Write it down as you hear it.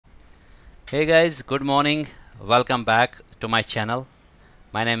Hey guys, good morning. Welcome back to my channel.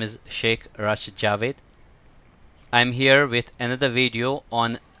 My name is Sheikh Rashid Javed. I'm here with another video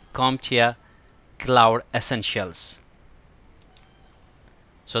on CompTIA Cloud Essentials.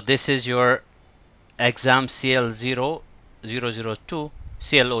 So this is your exam CLO-002,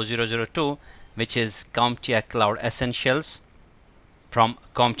 which is CompTIA Cloud Essentials from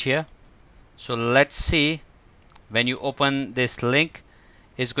CompTIA. So let's see, when you open this link,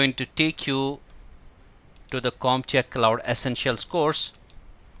 it's going to take you to the CompTIA Cloud Essentials course.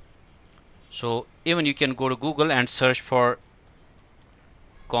 So even you can go to Google and search for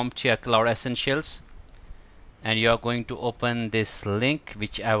CompTIA Cloud Essentials, and you are going to open this link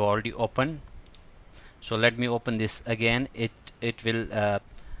which I've already opened. So let me open this again. It will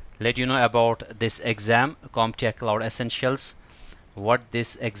let you know about this exam, CompTIA Cloud Essentials, what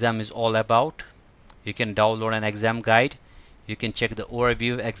this exam is all about. You can download an exam guide. You can check the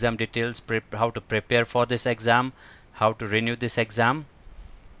overview, exam details, how to prepare for this exam, how to renew this exam.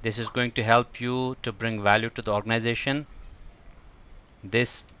 This is going to help you to bring value to the organization.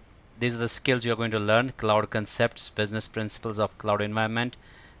 These are the skills you are going to learn: cloud concepts, business principles of cloud environment,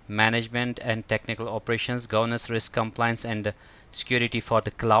 management and technical operations, governance, risk, compliance and security for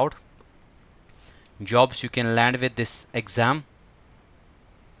the cloud. Jobs you can land with this exam.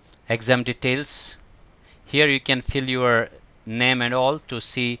 Exam details. Here you can fill your name and all to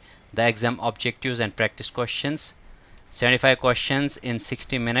see the exam objectives and practice questions. 75 questions in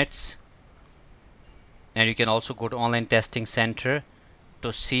 60 minutes. And you can also go to online testing center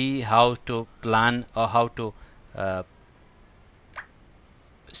to see how to plan or how to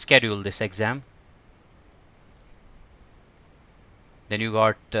schedule this exam. Then you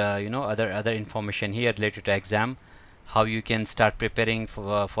got other information here related to exam, how you can start preparing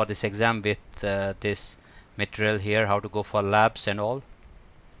for this exam with this material here, how to go for labs and all.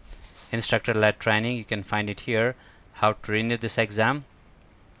 Instructor led training, you can find it here, how to renew this exam.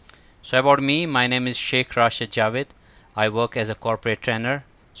 So about me, my name is Sheikh Rashid Javed. I work as a corporate trainer.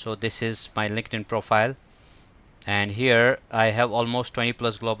 So this is my LinkedIn profile, and here I have almost 20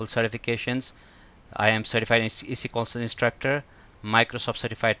 plus global certifications. I am certified EC Council instructor, Microsoft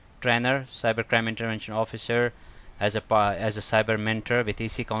certified trainer, cybercrime intervention officer, as a cyber mentor with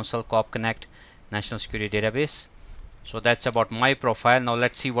EC Council, COP Connect, National Security Database. So that's about my profile. Now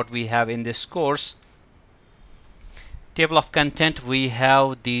let's see what we have in this course. Table of content, we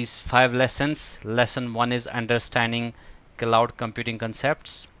have these 5 lessons. Lesson 1 is understanding cloud computing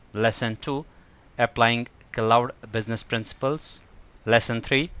concepts. Lesson 2, applying cloud business principles. Lesson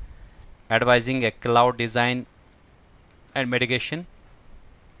 3, advising a cloud design and mitigation.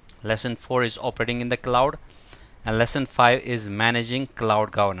 Lesson 4 is operating in the cloud, and lesson 5 is managing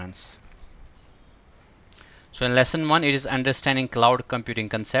cloud governance. So in lesson 1, it is understanding cloud computing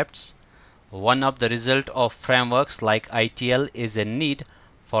concepts. One of the result of frameworks like ITL is a need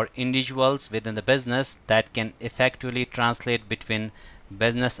for individuals within the business that can effectively translate between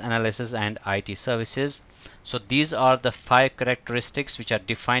business analysis and IT services. So these are the 5 characteristics which are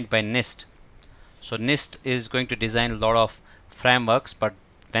defined by NIST. So NIST is going to design a lot of frameworks, but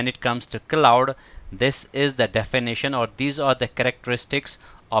when it comes to cloud, this is the definition, or these are the characteristics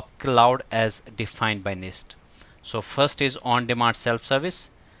of cloud as defined by NIST. So first is on-demand self-service.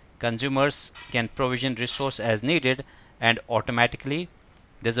 Consumers can provision resource as needed and automatically.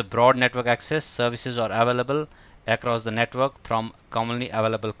 There's a broad network access. Services are available across the network from commonly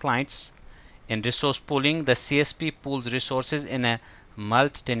available clients. In resource pooling, the CSP pools resources in a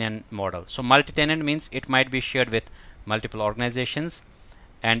multi-tenant model. So multi-tenant means it might be shared with multiple organizations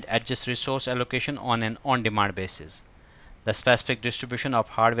and adjust resource allocation on an on-demand basis. The specific distribution of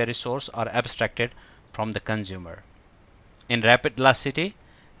hardware resource are abstracted from the consumer. In rapid elasticity,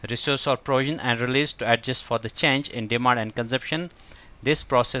 resources are provisioned and released to adjust for the change in demand and consumption. This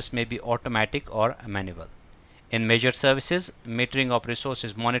process may be automatic or manual. In measured services, metering of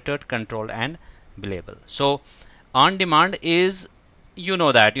resources monitored, controlled and billable. So on demand is,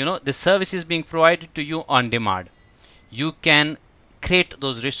 the service is being provided to you on demand. You can create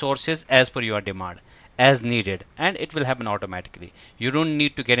those resources as per your demand, as needed, and it will happen automatically. You don't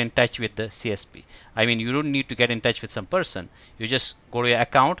need to get in touch with the CSP. You don't need to get in touch with some person. You just go to your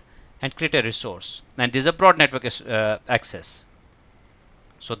account and create a resource, and there's a broad network access.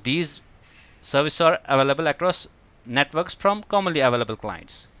 So these services are available across networks from commonly available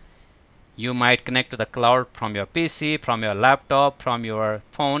clients. You might connect to the cloud from your PC, from your laptop, from your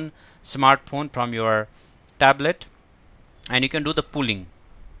phone, smartphone, from your tablet, and you can do the pooling.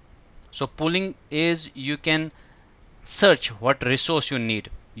 So pooling is, you can search what resource you need.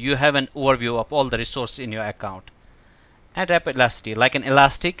 You have an overview of all the resources in your account. And rapid elasticity, like an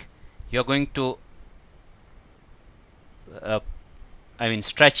elastic, you're going to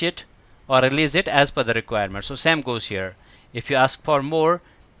stretch it or release it as per the requirement. So same goes here. If you ask for more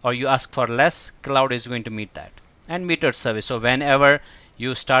or you ask for less, cloud is going to meet that. And metered service. So whenever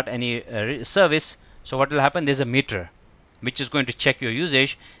you start any service, so what will happen? There's a meter which is going to check your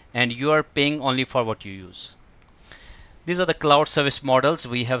usage, and you are paying only for what you use. These are the cloud service models.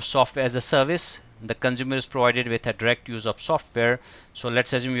 We have software as a service. The consumer is provided with a direct use of software. So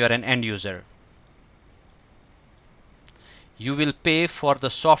let's assume you are an end user. You will pay for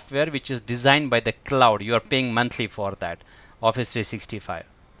the software which is designed by the cloud. You are paying monthly for that. Office 365.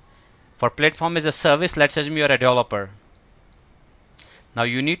 For platform as a service, let's assume you are a developer. Now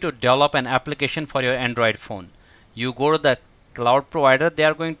you need to develop an application for your Android phone. You go to the cloud provider, they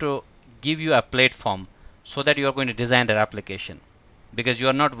are going to give you a platform so that you are going to design that application, because you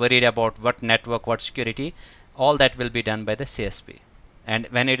are not worried about what network, what security. All that will be done by the CSP. And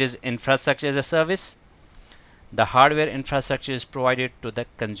when it is infrastructure as a service, the hardware infrastructure is provided to the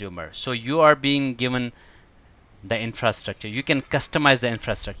consumer. So you are being given the infrastructure. You can customize the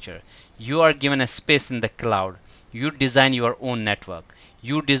infrastructure. You are given a space in the cloud. You design your own network.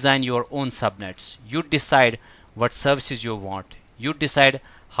 You design your own subnets. You decide what services you want. You decide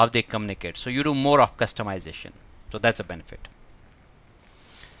how they communicate. So you do more of customization. So that's a benefit.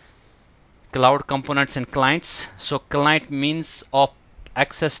 Cloud components and clients. So client means of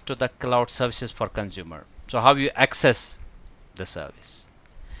access to the cloud services for consumer. So how you access the service.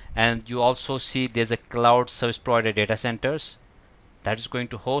 And you also see there's a cloud service provider data centers that is going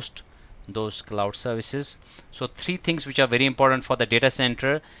to host those cloud services. So three things which are very important for the data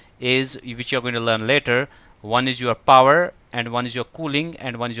center is, which you're going to learn later. One is your power, and one is your cooling,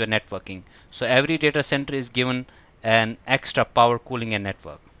 and one is your networking. So every data center is given an extra power, cooling, and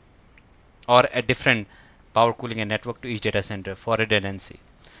network, or a different power, cooling, and network to each data center for redundancy.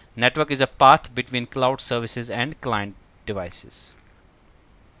 Network is a path between cloud services and client devices.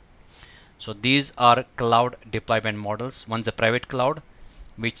 So these are cloud deployment models. One's a private cloud,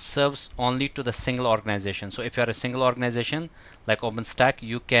 which serves only to the single organization. So if you are a single organization like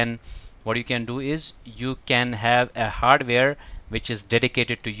OpenStack, what you can do is you can have a hardware which is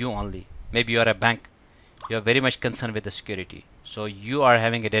dedicated to you only. Maybe you are a bank. You are very much concerned with the security. So you are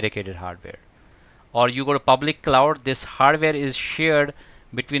having a dedicated hardware. Or you go to public cloud, this hardware is shared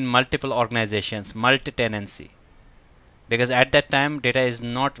between multiple organizations, multi-tenancy, because at that time data is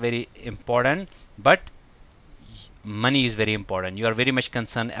not very important, but money is very important. You are very much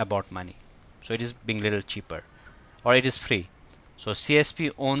concerned about money, so it is being a little cheaper, or it is free. So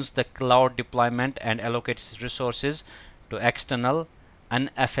CSP owns the cloud deployment and allocates resources to external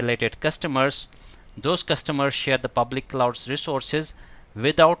unaffiliated customers. Those customers share the public cloud's resources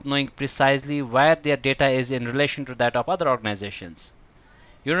without knowing precisely where their data is in relation to that of other organizations.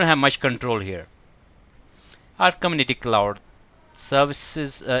 You don't have much control here. Our community cloud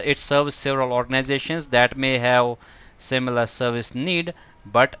services, it serves several organizations that may have similar service need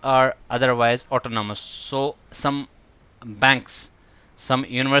but are otherwise autonomous. So some banks, some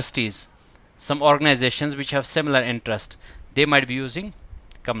universities, some organizations which have similar interest, they might be using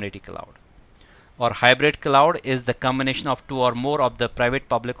community cloud. Or hybrid cloud is the combination of two or more of the private,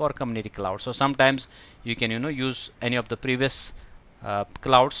 public, or community cloud. So sometimes you can use any of the previous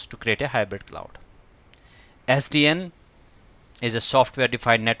clouds to create a hybrid cloud. SDN is a software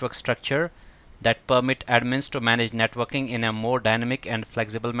defined network structure that permit admins to manage networking in a more dynamic and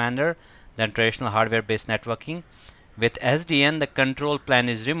flexible manner than traditional hardware based networking. With SDN, the control plane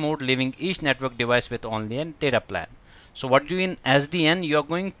is removed, leaving each network device with only a data plan. So what do you in SDN? You are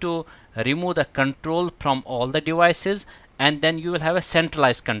going to remove the control from all the devices, and then you will have a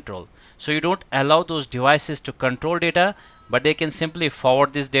centralized control. So you don't allow those devices to control data, but they can simply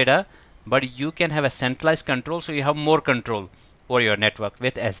forward this data, but you can have a centralized control, so you have more control over your network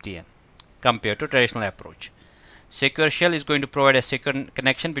with SDN compared to traditional approach. Secure shell is going to provide a secure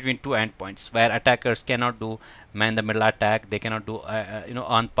connection between two endpoints, where attackers cannot do man-in-the-middle attack. They cannot do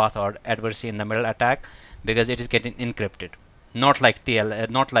on path or adversary in the middle attack, because it is getting encrypted, not like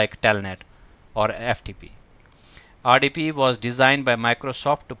Telnet or FTP. RDP was designed by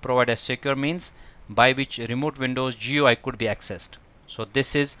Microsoft to provide a secure means by which remote Windows GUI could be accessed. So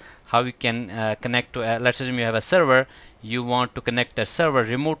this is how you can connect to let's assume you have a server, you want to connect the server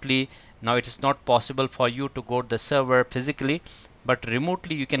remotely. Now it is not possible for you to go to the server physically, but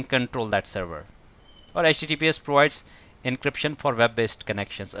remotely you can control that server. Or HTTPS provides encryption for web-based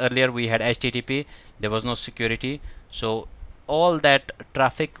connections. Earlier we had HTTP, there was no security, so all that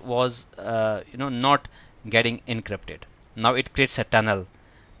traffic was not getting encrypted. Now it creates a tunnel.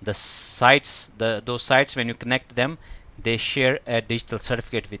 The sites, those sites, when you connect them, they share a digital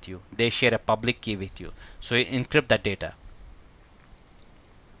certificate with you, they share a public key with you, so you encrypt that data.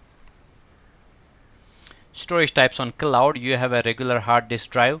 Storage types on cloud: you have a regular hard disk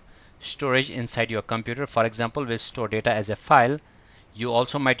drive storage inside your computer, for example, will store data as a file. You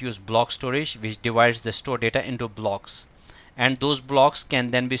also might use block storage, which divides the stored data into blocks, and those blocks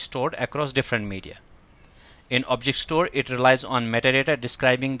can then be stored across different media. In object store, it relies on metadata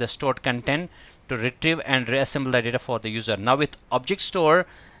describing the stored content to retrieve and reassemble the data for the user. Now with object store,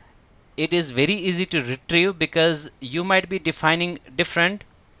 it is very easy to retrieve because you might be defining different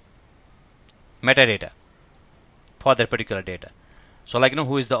metadata for that particular data. So like,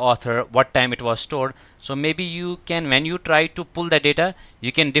 who is the author, what time it was stored. So maybe you can, when you try to pull the data,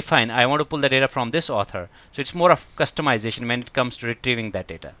 you can define, I want to pull the data from this author. So it's more of customization when it comes to retrieving that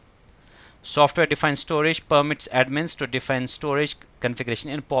data. Software defined storage permits admins to define storage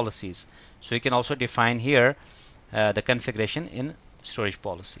configuration in policies. So you can also define here the configuration in storage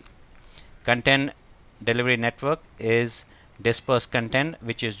policy. Content delivery network is disperse content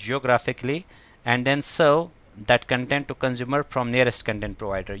which is geographically and then serve that content to consumer from nearest content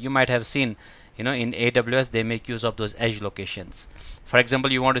provider. You might have seen, in AWS they make use of those edge locations. For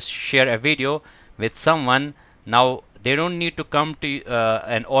example, you want to share a video with someone. Now they don't need to come to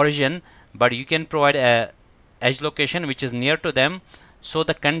an origin, but you can provide a edge location which is near to them, so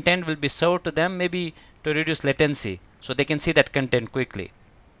the content will be served to them, maybe to reduce latency, so they can see that content quickly.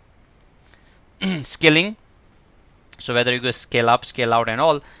 Scaling, so whether you go scale up, scale out and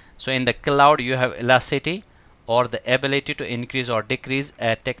all. So in the cloud you have elasticity, or the ability to increase or decrease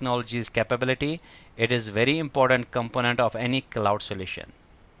a technology's capability. It is very important component of any cloud solution.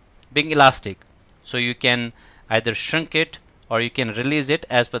 Being elastic, so you can either shrink it or you can release it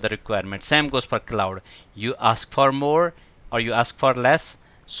as per the requirement. Same goes for cloud. You ask for more or you ask for less,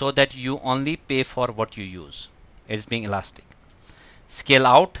 so that you only pay for what you use. It's being elastic. Scale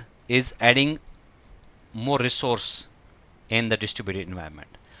out is adding more resource in the distributed environment.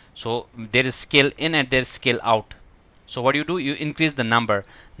 So there is scale in and there is scale out. So what do? You increase the number.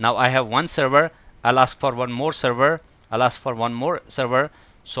 Now I have one server, I'll ask for one more server, I'll ask for one more server.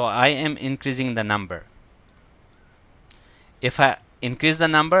 So I am increasing the number. If I increase the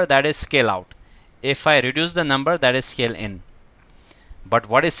number, that is scale out. If I reduce the number, that is scale in. But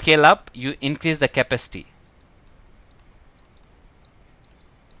what is scale up? You increase the capacity.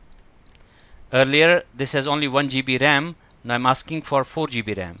 Earlier this has only 1 GB RAM. Now I'm asking for 4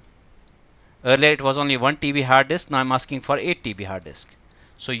 GB RAM. Earlier it was only 1 TB hard disk. Now I'm asking for 8 TB hard disk.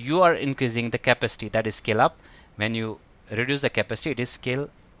 So you are increasing the capacity, that is scale up. When you reduce the capacity, it is scale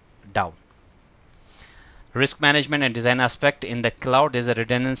down. Risk management and design aspect. In the cloud is a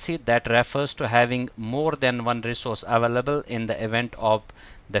redundancy that refers to having more than one resource available in the event of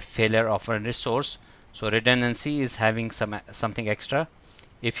the failure of a resource. So redundancy is having something extra.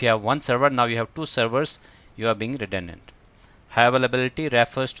 If you have one server, now you have two servers, you are being redundant. High availability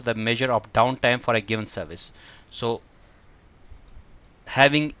refers to the measure of downtime for a given service. So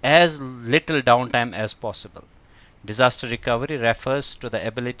having as little downtime as possible. Disaster recovery refers to the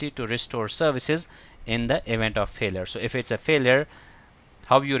ability to restore services in the event of failure. So if it's a failure,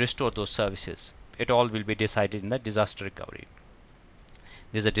 how you restore those services, it all will be decided in the disaster recovery.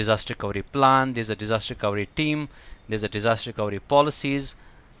 There's a disaster recovery plan, there's a disaster recovery team, there's a disaster recovery policies,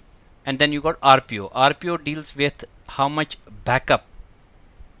 and then you got RPO. RPO deals with how much backup,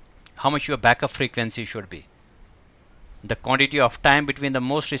 how much your backup frequency should be. The quantity of time between the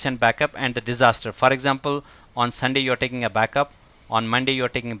most recent backup and the disaster. For example, on Sunday you're taking a backup, on Monday you're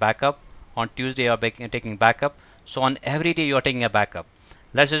taking a backup, on Tuesday you're taking backup. So on every day you're taking a backup.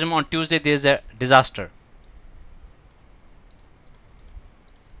 Let's assume on Tuesday there's a disaster.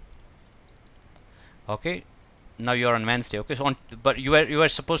 Okay, now you're on Wednesday. Okay, so but you are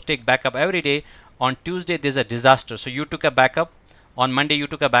supposed to take backup every day. On Tuesday there's a disaster, so you took a backup. On Monday you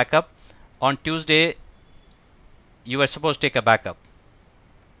took a backup. On Tuesday you were supposed to take a backup,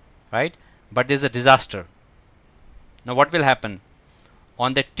 right? But there's a disaster. Now what will happen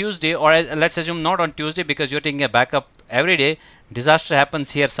on that Tuesday, or let's assume not on Tuesday because you're taking a backup every day, disaster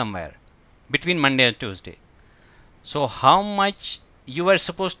happens here somewhere between Monday and Tuesday. So how much you were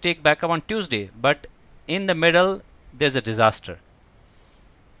supposed to take backup on Tuesday, but in the middle there's a disaster.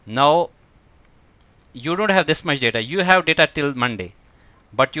 Now you don't have this much data. You have data till Monday,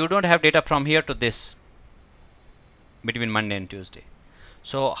 but you don't have data from here to this between Monday and Tuesday.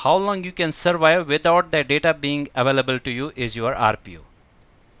 So how long you can survive without the data being available to you is your RPO,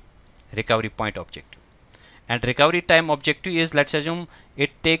 recovery point objective. And recovery time objective is, let's assume it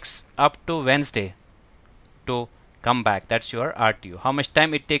takes up to Wednesday to come back. That's your RTO, how much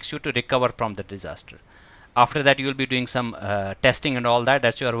time it takes you to recover from the disaster. After that, you will be doing some testing and all that.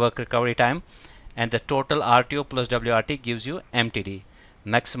 That's your work recovery time. And the total RTO plus WRT gives you MTD,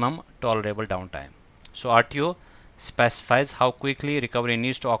 maximum tolerable downtime. So RTO specifies how quickly recovery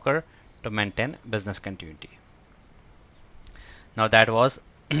needs to occur to maintain business continuity. Now that was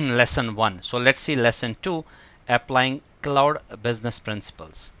lesson 1. So let's see lesson 2, applying cloud business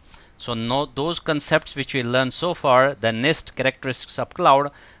principles. So now those concepts which we learned so far, the NIST characteristics of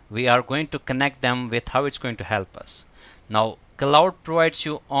cloud, we are going to connect them with how it's going to help us. Now cloud provides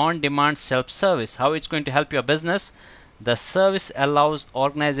you on-demand self-service. How it's going to help your business? The service allows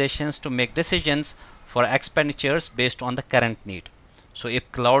organizations to make decisions for expenditures based on the current need. So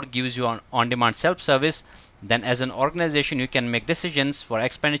if cloud gives you on-demand self-service, then as an organization you can make decisions for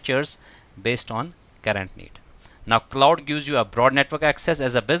expenditures based on current need. Now cloud gives you a broad network access.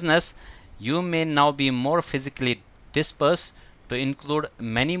 As a business, you may now be more physically dispersed to include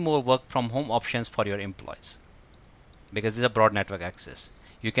many more work from home options for your employees, because this is a broad network access.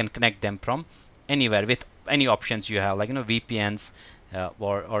 You can connect them from anywhere with any options you have, like VPNs,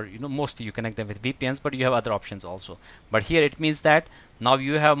 or mostly you connect them with VPNs, but you have other options also. But here it means that now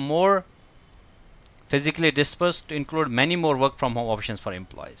you have more physically dispersed to include many more work from home options for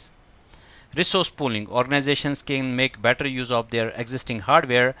employees. Resource pooling. Organizations can make better use of their existing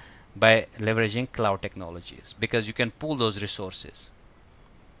hardware by leveraging cloud technologies, because you can pool those resources.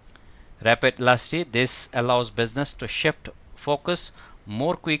 Rapid elasticity. This allows business to shift focus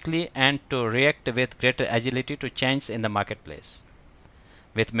more quickly and to react with greater agility to change in the marketplace.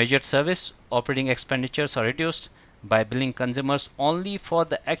 With measured service, operating expenditures are reduced by billing consumers only for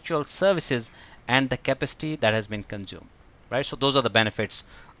the actual services and the capacity that has been consumed, right? So those are the benefits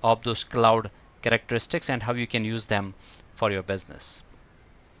of those cloud characteristics and how you can use them for your business.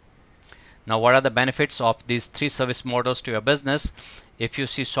 Now, what are the benefits of these 3 service models to your business? If you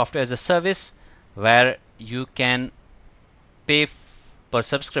see software as a service, where you can pay per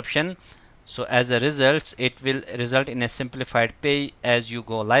subscription, so as a result it will result in a simplified pay as you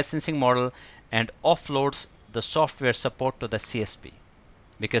go licensing model and offloads the software support to the CSP,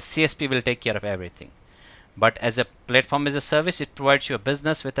 because CSP will take care of everything. But as a platform as a service, it provides your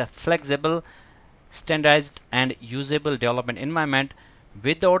business with a flexible, standardized and usable development environment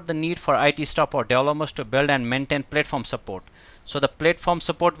without the need for IT staff or developers to build and maintain platform support. So the platform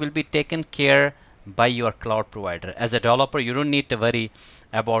support will be taken care by your cloud provider. As a developer, you don't need to worry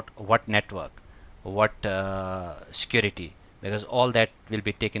about what network, what security, because all that will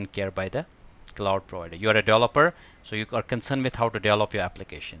be taken care by the cloud provider. You are a developer, so you are concerned with how to develop your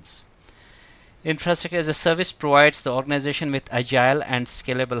applications. Infrastructure as a service provides the organization with agile and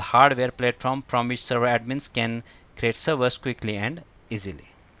scalable hardware platform from which server admins can create servers quickly and easily.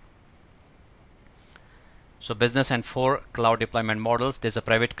 So business and 4 cloud deployment models. There's a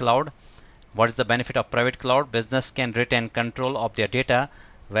private cloud. What is the benefit of private cloud? Business can retain control of their data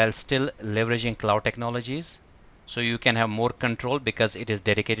while still leveraging cloud technologies. So you can have more control because it is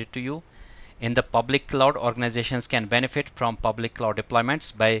dedicated to you. In the public cloud, organizations can benefit from public cloud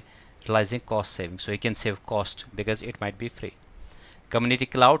deployments by realizing cost savings. So you can save cost because it might be free. Community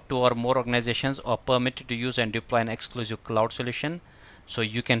cloud, 2 or more organizations are permitted to use and deploy an exclusive cloud solution. So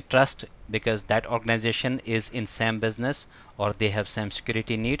you can trust because that organization is in same business or they have same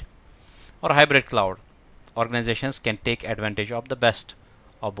security need. Or hybrid cloud, organizations can take advantage of the best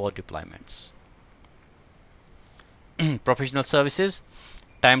of both deployments. Professional services,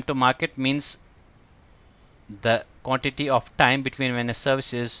 time to market means the quantity of time between when a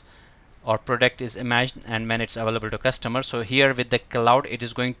service is or product is imagined and when it's available to customers. So here with the cloud, it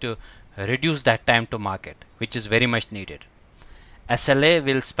is going to reduce that time to market, which is very much needed. SLA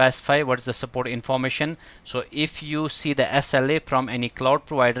will specify what is the support information. So if you see the SLA from any cloud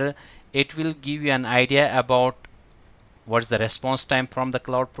provider, it will give you an idea about what is the response time from the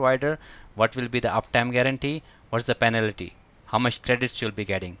cloud provider, what will be the uptime guarantee, what's the penalty, how much credits you'll be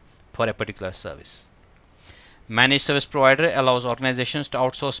getting for a particular service. Managed service provider allows organizations to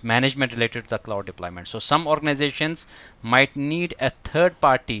outsource management related to the cloud deployment. So some organizations might need a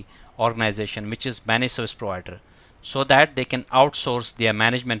third-party organization, which is managed service provider, so that they can outsource their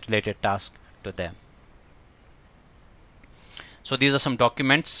management related tasks to them. So these are some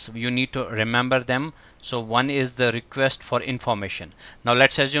documents, you need to remember them. So one is the request for information. Now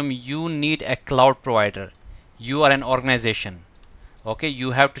let's assume you need a cloud provider. You are an organization. Okay,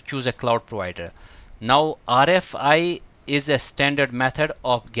 you have to choose a cloud provider. Now RFI is a standard method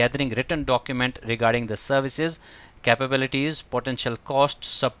of gathering written document regarding the services, capabilities, potential cost,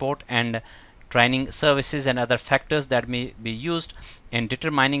 support and training services and other factors that may be used in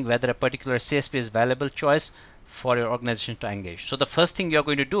determining whether a particular CSP is valuable choice for your organization to engage. So the first thing you're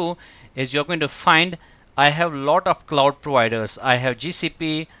going to do is you're going to find I have lot of cloud providers. I have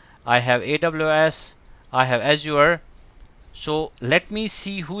GCP, I have AWS, I have Azure. So let me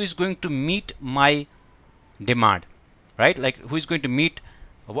see who is going to meet my demand, right? Like who is going to meet,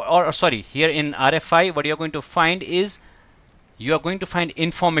 or sorry, here in RFI, what you're going to find is you are going to find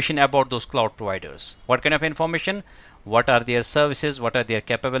information about those cloud providers. What kind of information? What are their services? What are their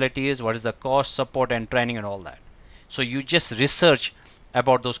capabilities? What is the cost, support, and training, and all that? So you just research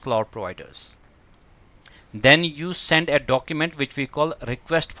about those cloud providers. Then you send a document which we call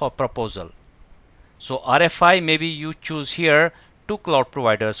request for proposal. So RFI, maybe you choose here two cloud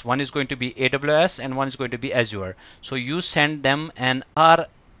providers. One is going to be AWS and one is going to be Azure. So you send them an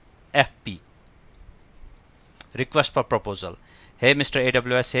RFP, request for proposal. Hey Mr.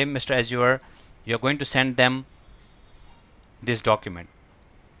 AWS, hey Mr. Azure, you're going to send them this document.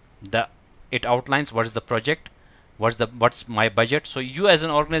 It outlines what is the project, what's my budget. So you as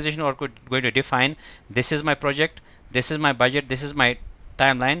an organization are going to define, this is my project, this is my budget, this is my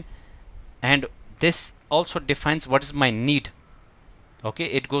timeline, and this also defines what is my need. Okay,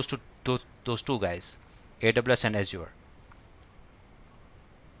 it goes to those two guys, AWS and Azure.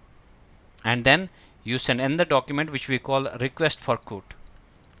 And then you send in the document which we call request for quote.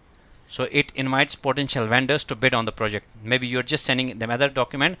 So it invites potential vendors to bid on the project. Maybe you're just sending them other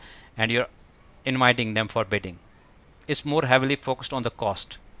document and you're inviting them for bidding. It's more heavily focused on the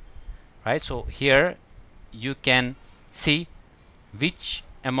cost, right? So here you can see which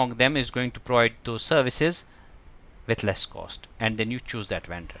among them is going to provide those services with less cost, and then you choose that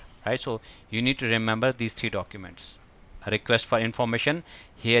vendor, right? So you need to remember these three documents. A request for information,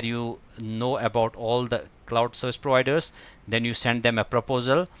 here you know about all the cloud service providers, then you send them a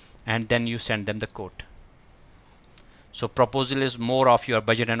proposal, and then you send them the quote. So proposal is more of your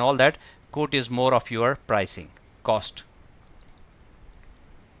budget and all that, quote is more of your pricing, cost.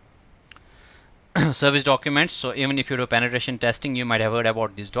 Service documents, so even if you do penetration testing, you might have heard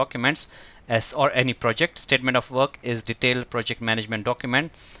about these documents. As or any project statement of work is detailed project management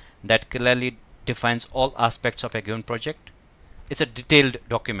document that clearly defines all aspects of a given project. It's a detailed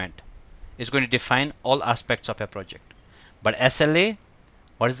document. It's going to define all aspects of a project. But SLA,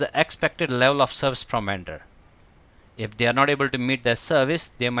 what is the expected level of service from vendor? If they are not able to meet their service,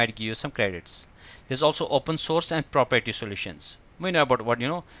 they might give you some credits. There's also open source and proprietary solutions. We know about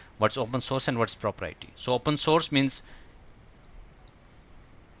what's open source and what's proprietary. So open source means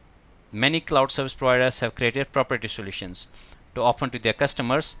many cloud service providers have created proprietary solutions to offer to their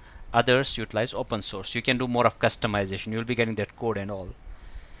customers. Others utilize open source. You can do more of customization. You'll be getting that code and all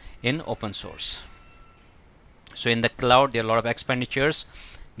in open source. So in the cloud, there are a lot of expenditures.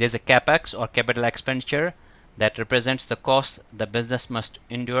 There's a CapEx or capital expenditure that represents the cost the business must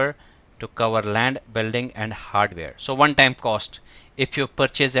endure to cover land, building, and hardware. So one-time cost. If you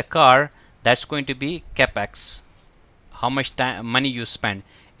purchase a car, that's going to be CapEx. How much money you spend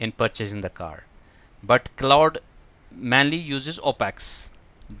in purchasing the car. But cloud mainly uses OpEx,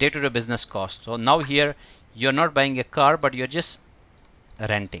 day-to-day business cost. So now here you're not buying a car, but you're just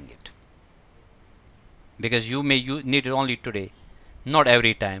renting it, because you may need it only today, not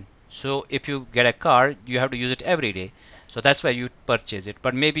every time. So if you get a car, you have to use it every day. So that's why you purchase it.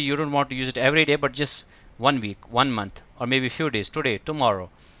 But maybe you don't want to use it every day, but just 1 week, 1 month, or maybe a few days, today, tomorrow,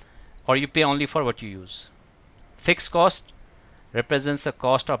 or you pay only for what you use. Fixed cost represents the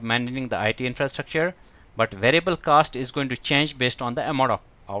cost of maintaining the IT infrastructure, but variable cost is going to change based on the amount of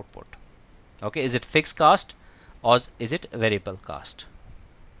output. Okay, is it fixed cost or is it variable cost?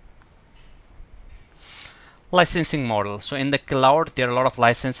 Licensing model. So in the cloud, there are a lot of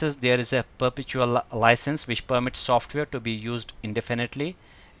licenses. There is a perpetual license which permits software to be used indefinitely.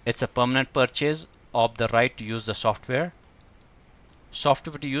 It's a permanent purchase of the right to use the software.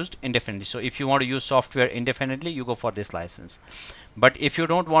 Software to be used indefinitely. So if you want to use software indefinitely, you go for this license. But if you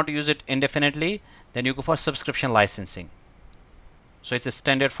don't want to use it indefinitely, then you go for subscription licensing. So it's a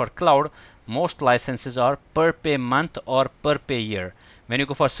standard for cloud. Most licenses are per pay month or per pay year. When you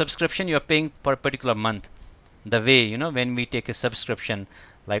go for subscription, you're paying per particular month. The way, when we take a subscription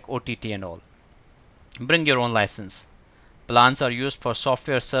like OTT and all. Bring your own license. Plans are used for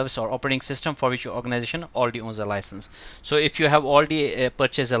software, service, or operating system for which your organization already owns a license. So if you have already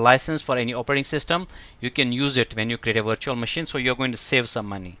purchased a license for any operating system, you can use it when you create a virtual machine. So you're going to save some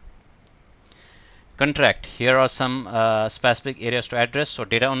money. Contract. Here are some specific areas to address. So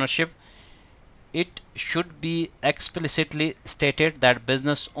data ownership. It should be explicitly stated that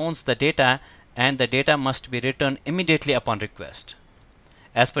business owns the data and the data must be returned immediately upon request.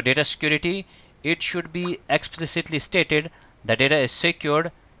 As per data security, it should be explicitly stated the data is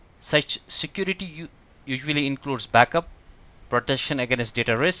secured. Such security usually includes backup, protection against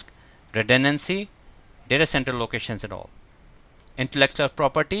data risk, redundancy, data center locations and all. Intellectual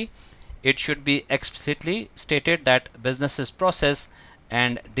property, it should be explicitly stated that business's process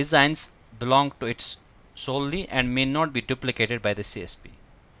and designs belong to it solely and may not be duplicated by the CSP.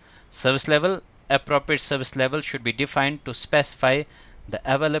 Service level, appropriate service level should be defined to specify the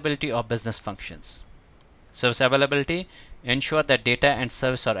availability of business functions. Service availability, ensure that data and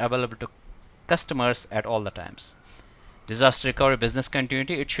service are available to customers at all the times. Disaster recovery, business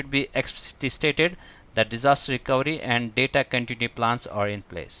continuity, it should be explicitly stated that disaster recovery and data continuity plans are in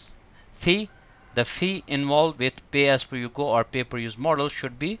place. Fee, the fee involved with pay as per you go or pay per use model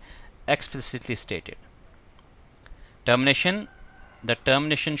should be explicitly stated. Termination, the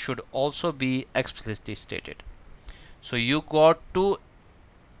termination should also be explicitly stated. So you got to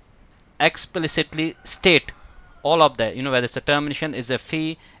explicitly state all of that, whether it's a termination, is a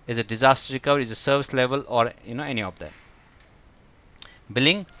fee, is a disaster recovery, is a service level, or any of that.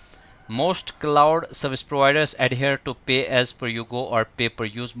 Billing, most cloud service providers adhere to pay as per you go or pay per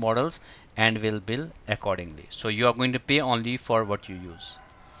use models and will bill accordingly. So you are going to pay only for what you use.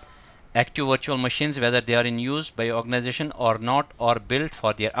 Active virtual machines, whether they are in use by your organization or not, or billed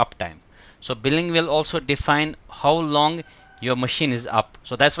for their uptime. So billing will also define how long your machine is up.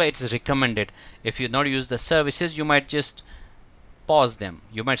 So that's why it is recommended. If you not use the services, you might just pause them,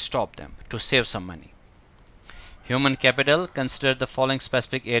 you might stop them to save some money. Human capital, consider the following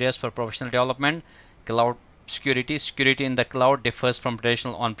specific areas for professional development. Cloud security, security in the cloud differs from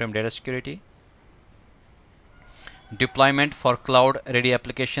traditional on-prem data security. Deployment for cloud ready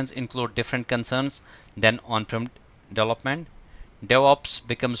applications include different concerns than on-prem development. DevOps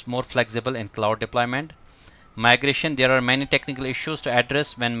becomes more flexible in cloud deployment. Migration, there are many technical issues to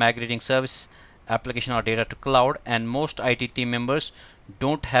address when migrating service, application or data to cloud, and most IT team members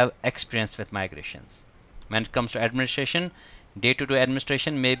don't have experience with migrations. When it comes to administration, day-to-day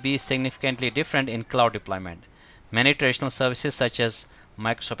administration may be significantly different in cloud deployment. Many traditional services such as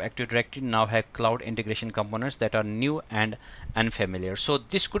Microsoft Active Directory now have cloud integration components that are new and unfamiliar. So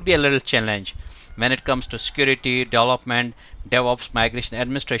this could be a little challenge when it comes to security, development, DevOps, migration,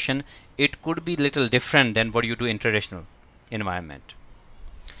 administration. It could be little different than what you do in traditional environment.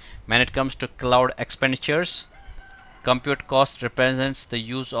 When it comes to cloud expenditures, compute cost represents the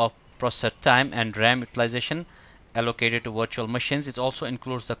use of processor time and RAM utilization allocated to virtual machines. It also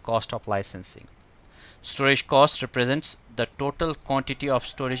includes the cost of licensing. Storage cost represents the total quantity of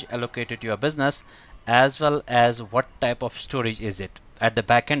storage allocated to your business, as well as what type of storage is it. At the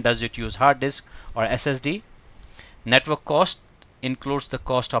back end, does it use hard disk or SSD? Network cost includes the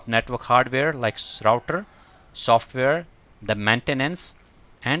cost of network hardware like router, software, the maintenance,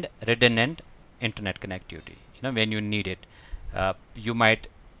 and redundant internet connectivity. When you need it, you might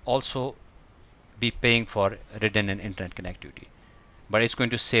also be paying for redundant internet connectivity, but it's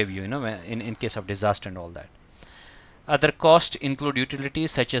going to save you, in case of disaster and all that. Other costs include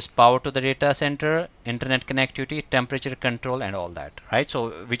utilities such as power to the data center, internet connectivity, temperature control, and all that, right? So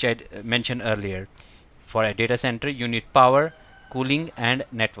which I mentioned earlier, for a data center you need power, cooling, and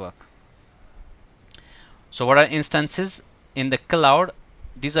network. So what are instances in the cloud?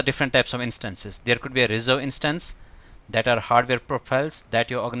 These are different types of instances. There could be a reserve instance, that are hardware profiles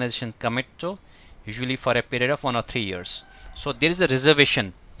that your organization commit to, usually for a period of 1 or 3 years. So there is a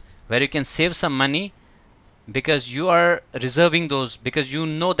reservation where you can save some money because you are reserving those, because you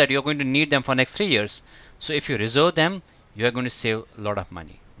know that you're going to need them for next 3 years. So if you reserve them, you are going to save a lot of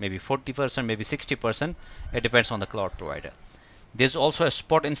money, maybe 40%, maybe 60%. It depends on the cloud provider. There's also a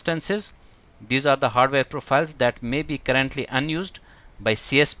spot instances. These are the hardware profiles that may be currently unused by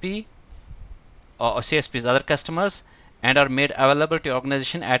CSP or CSP's other customers and are made available to your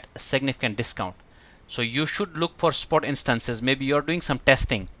organization at a significant discount. So you should look for spot instances. Maybe you're doing some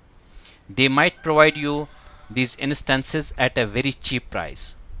testing. They might provide you these instances at a very cheap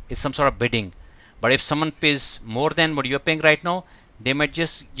price. It's some sort of bidding. But if someone pays more than what you're paying right now, they might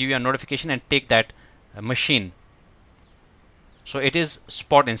just give you a notification and take that machine. So it is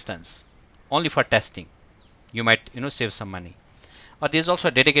spot instance, only for testing. You might save some money. Or there's also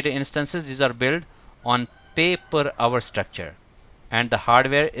dedicated instances. These are built on pay per hour structure, and the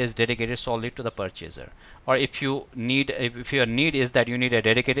hardware is dedicated solely to the purchaser. Or if your need is that you need a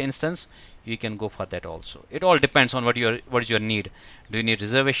dedicated instance, you can go for that also. It all depends on what is your need. Do you need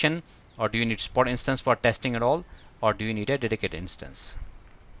reservation, or do you need spot instance for testing and all, or do you need a dedicated instance?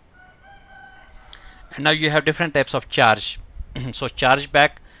 And now you have different types of charge. So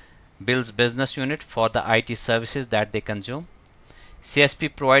chargeback bills business unit for the IT services that they consume.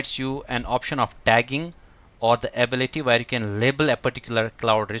 CSP provides you an option of tagging or the ability where you can label a particular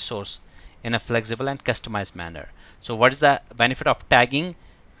cloud resource in a flexible and customized manner. So what is the benefit of tagging?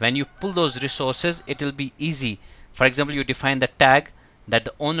 when you pull those resources, it will be easy. For example, you define the tag that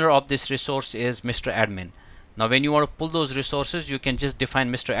the owner of this resource is Mr. Admin. Now when you want to pull those resources, you can just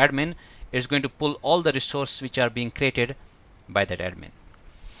define Mr. Admin. It's going to pull all the resources which are being created by that admin.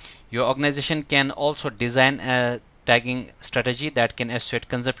 Your organization can also design a tagging strategy that can associate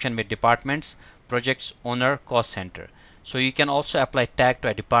consumption with departments, projects, owner, cost center. So you can also apply tag to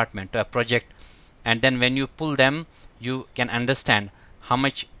a department, to a project, and then when you pull them, you can understand how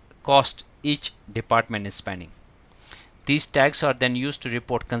much cost each department is spending. These tags are then used to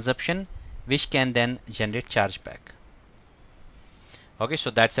report consumption, which can then generate chargeback. Okay,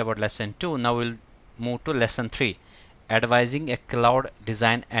 so that's about lesson 2. Now we'll move to lesson 3, advising a cloud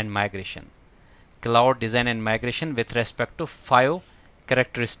design and migration. Cloud design and migration with respect to 5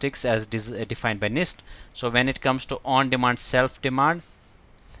 characteristics as defined by NIST. So when it comes to on-demand, self-demand,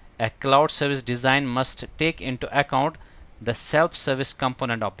 a cloud service design must take into account the self-service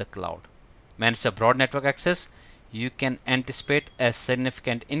component of the cloud. When it's a broad network access, you can anticipate a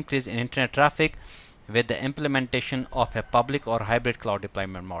significant increase in internet traffic with the implementation of a public or hybrid cloud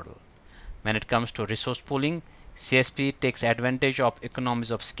deployment model. When it comes to resource pooling, CSP takes advantage of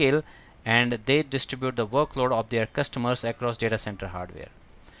economies of scale and they distribute the workload of their customers across data center hardware.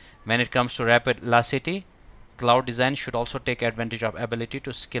 When it comes to rapid elasticity, cloud design should also take advantage of ability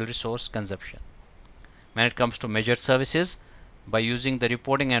to scale resource consumption. When it comes to measured services, by using the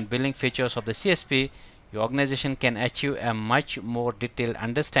reporting and billing features of the CSP, your organization can achieve a much more detailed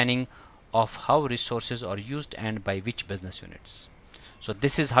understanding of how resources are used and by which business units. So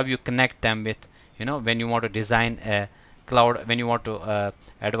this is how you connect them with, when you want to design a cloud, when you want to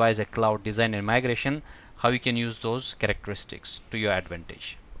advise a cloud design and migration, how you can use those characteristics to your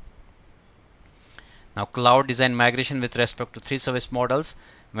advantage. Now cloud design migration with respect to 3 service models.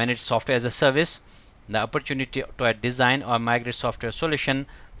 When it's software as a service, the opportunity to design or migrate software solution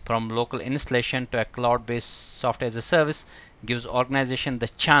from local installation to a cloud-based software as a service gives organization the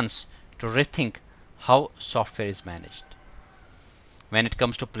chance to rethink how software is managed. When it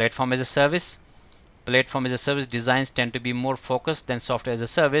comes to platform as a service designs tend to be more focused than software as a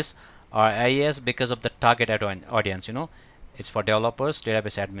service or IaaS because of the target audience. It's for developers,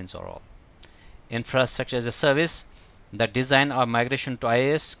 database admins, or all. Infrastructure as a service, the design or migration to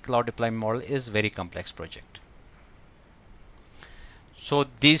IaaS cloud deployment model is very complex project. So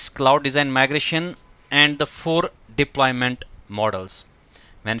these cloud design migration and the 4 deployment models.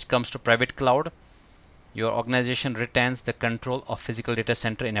 When it comes to private cloud, your organization retains the control of physical data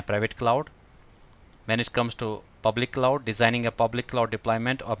center in a private cloud. When it comes to public cloud, designing a public cloud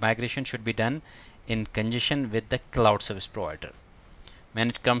deployment or migration should be done in conjunction with the cloud service provider. When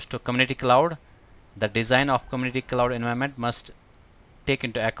it comes to community cloud, the design of community cloud environment must take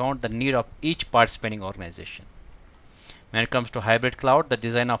into account the need of each participating organization. When it comes to hybrid cloud, the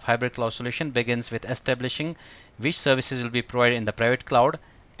design of hybrid cloud solution begins with establishing which services will be provided in the private cloud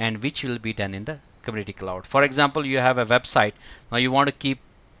and which will be done in the community cloud. For example, you have a website. Now you want to keep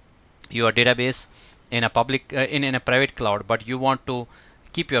your database in a public in a private cloud, but you want to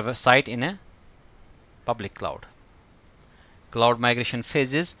keep your website in a public cloud. Cloud migration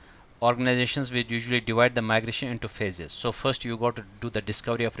phases. Organizations will usually divide the migration into phases. So first you got to do the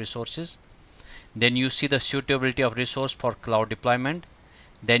discovery of resources. Then you see the suitability of resource for cloud deployment.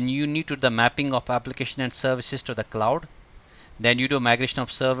 Then you need to do the mapping of application and services to the cloud. Then you do migration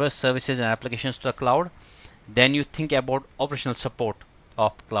of servers, services, and applications to the cloud. Then you think about operational support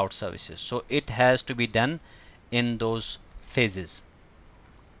of cloud services. So it has to be done in those phases.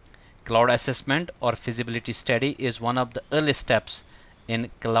 Cloud assessment or feasibility study is one of the early steps in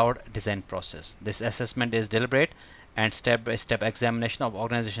cloud design process. This assessment is deliberate and step-by-step examination of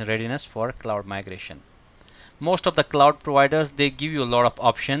organization readiness for cloud migration. Most of the cloud providers, they give you a lot of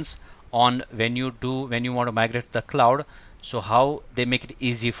options on when you want to migrate to the cloud, so how they make it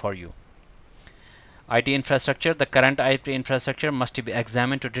easy for you. IT infrastructure, the current IT infrastructure must be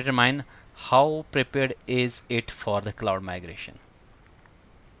examined to determine how prepared is it for the cloud migration.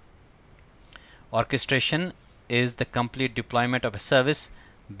 Orchestration is the complete deployment of a service,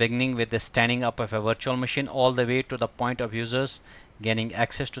 beginning with the standing up of a virtual machine all the way to the point of users gaining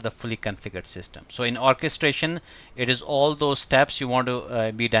access to the fully configured system. So in orchestration, it is all those steps you want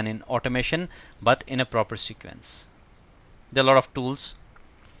to be done in automation, but in a proper sequence. There are a lot of tools.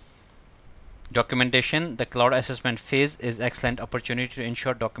 Documentation, the cloud assessment phase is excellent opportunity to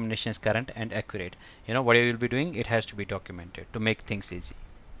ensure documentation is current and accurate. Whatever you will be doing, it has to be documented to make things easy.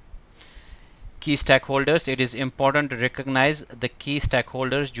 Key stakeholders, it is important to recognize the key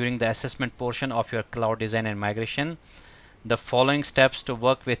stakeholders during the assessment portion of your cloud design and migration. The following steps to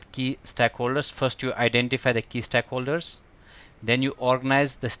work with key stakeholders. First, you identify the key stakeholders. Then you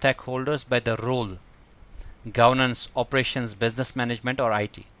organize the stakeholders by the role: governance, operations, business management, or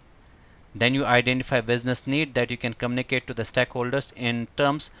IT. Then you identify business need that you can communicate to the stakeholders in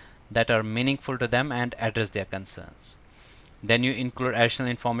terms that are meaningful to them and address their concerns. Then you include additional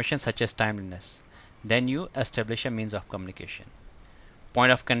information such as timeliness. Then you establish a means of communication.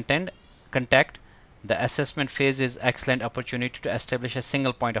 Point of contact. The assessment phase is excellent opportunity to establish a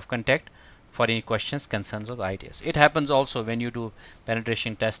single point of contact for any questions, concerns, or ideas. It happens also when you do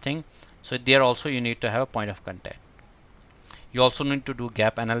penetration testing. So there also you need to have a point of contact. You also need to do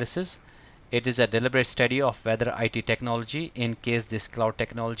gap analysis. It is a deliberate study of whether IT technology, in case this cloud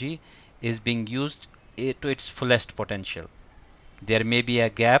technology, is being used to its fullest potential. There may be a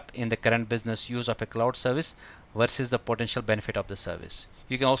gap in the current business use of a cloud service versus the potential benefit of the service.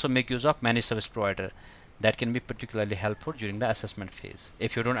 You can also make use of managed service provider. That can be particularly helpful during the assessment phase.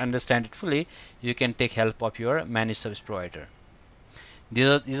 If you don't understand it fully, you can take help of your managed service provider.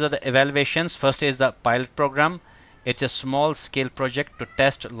 These are the evaluations. First is the pilot program. It's a small scale project to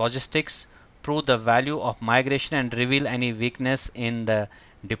test logistics, prove the value of migration, and reveal any weakness in the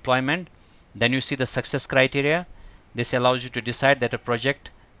deployment. Then you see the success criteria. This allows you to decide that a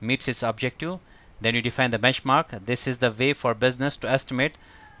project meets its objective. Then you define the benchmark. This is the way for business to estimate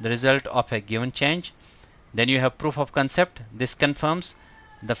the result of a given change. Then you have proof of concept. This confirms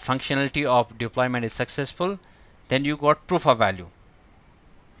the functionality of deployment is successful. Then you got proof of value.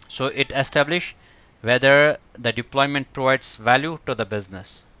 So it establishes whether the deployment provides value to the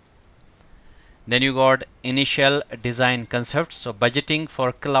business. Then you got initial design concepts. So budgeting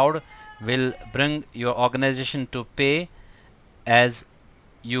for cloud will bring your organization to pay as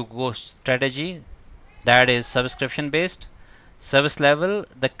you go strategy, that is subscription based. Service level,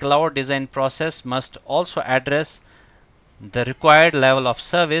 the cloud design process must also address the required level of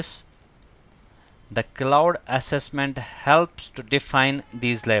service. The cloud assessment helps to define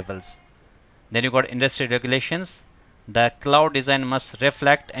these levels. Then you got industry regulations. The cloud design must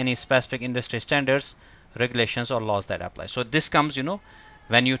reflect any specific industry standards, regulations, or laws that apply. So this comes,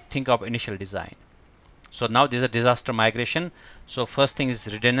 when you think of initial design. So now this is a disaster migration. So first thing is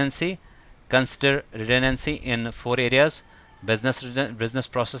redundancy. Consider redundancy in 4 areas. Business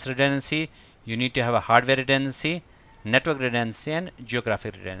process redundancy. You need to have a hardware redundancy, network redundancy, and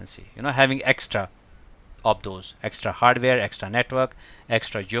geographic redundancy. Having extra of those, extra hardware, extra network,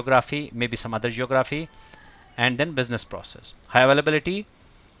 extra geography, maybe some other geography, and then business process. High availability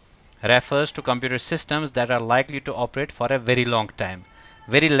refers to computer systems that are likely to operate for a very long time,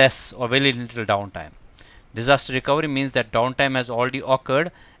 very less or very little downtime. Disaster recovery means that downtime has already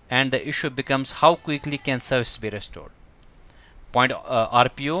occurred and the issue becomes how quickly can service be restored. Point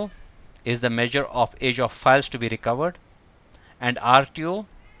RPO is the measure of age of files to be recovered, and RTO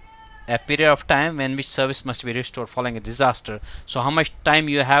a period of time when which service must be restored following a disaster. So how much time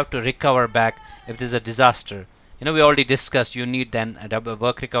you have to recover back if there is a disaster. We already discussed you need then a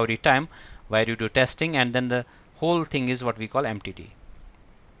work recovery time where you do testing, and then the whole thing is what we call MTD.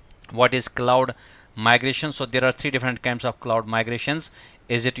 What is cloud migration? So there are 3 different kinds of cloud migrations.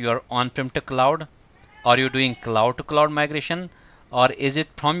 Is it your on-prem to cloud? Are you doing cloud to cloud migration? Or is it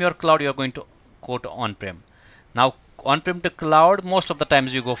from your cloud you are going to go to on-prem? Now on-prem to cloud, most of the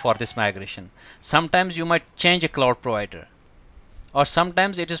times you go for this migration. Sometimes you might change a cloud provider, or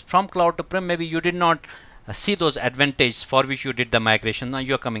sometimes it is from cloud to prem. Maybe you did not see those advantages for which you did the migration. Now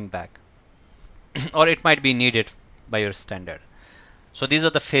you are coming back or it might be needed by your standard. So these are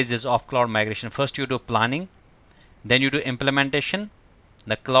the phases of cloud migration. First you do planning, then you do implementation.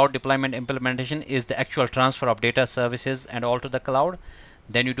 The cloud deployment implementation is the actual transfer of data, services, and all to the cloud.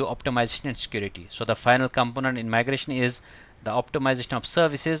 Then you do optimization and security. So the final component in migration is the optimization of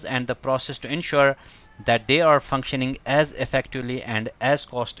services and the process to ensure that they are functioning as effectively and as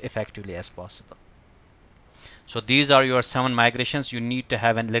cost effectively as possible. So these are your 7 migrations. You need to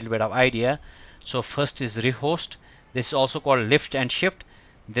have a little bit of idea. So first is rehost. This is also called lift and shift.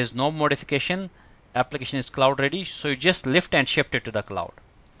 There's no modification. Application is cloud ready, so you just lift and shift it to the cloud.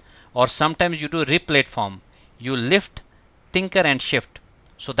 Or sometimes you do replatform. You lift, tinker, and shift.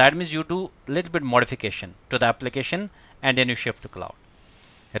 So that means you do a little bit modification to the application and then you shift to cloud.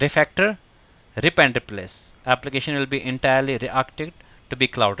 Refactor, rip and replace. Application will be entirely re-architected to be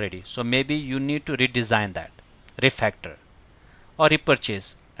cloud ready. So maybe you need to redesign that. Refactor. Or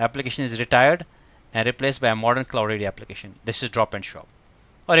repurchase. Application is retired and replaced by a modern cloud ready application. This is drop and shop.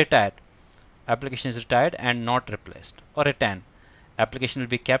 Or retired. Application is retired and not replaced. Or retain. Application will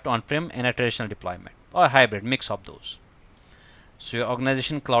be kept on-prem in a traditional deployment. Or hybrid, mix of those. So your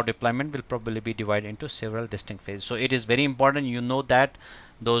organization cloud deployment will probably be divided into several distinct phases. So it is very important you know that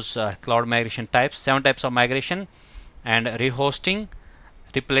those cloud migration types, 7 types of migration. and rehosting,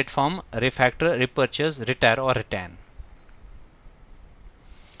 replatform, refactor, repurchase, retire or retain.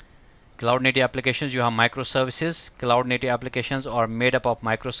 Cloud native applications, you have microservices. Cloud native applications are made up of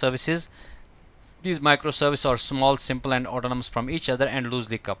microservices. These microservices are small, simple and autonomous from each other and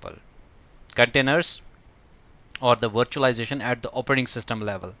loosely coupled. Containers, or the virtualization at the operating system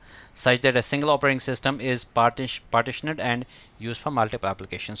level, such that a single operating system is partitioned and used for multiple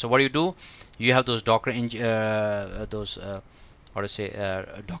applications. So what do? You have those Docker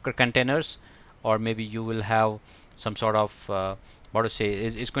Docker containers, or maybe you will have some sort of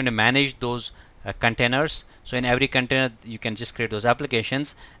it's going to manage those containers. So in every container you can just create those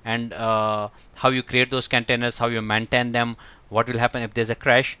applications, and how you create those containers, how you maintain them, what will happen if there's a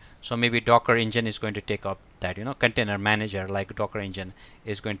crash. So maybe Docker engine is going to take up that, container manager like Docker engine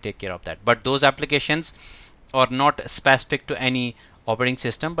is going to take care of that. But those applications are not specific to any operating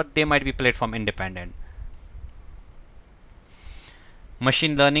system, but they might be platform independent.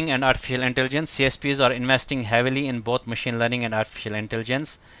 Machine learning and artificial intelligence. CSPs are investing heavily in both machine learning and artificial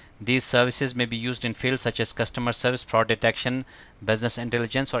intelligence. These services may be used in fields such as customer service, fraud detection, business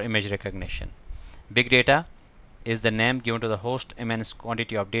intelligence, or image recognition. Big data is the name given to the host immense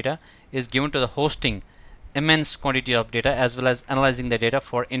quantity of data, is given to the hosting immense quantity of data, as well as analyzing the data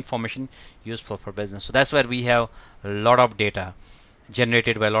for information useful for business. So that's where we have a lot of data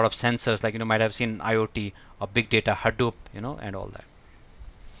generated by a lot of sensors, like might have seen IoT or big data, Hadoop, and all that.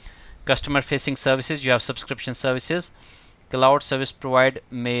 Customer facing services, you have subscription services. Cloud services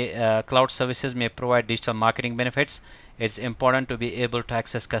may provide digital marketing benefits. It's important to be able to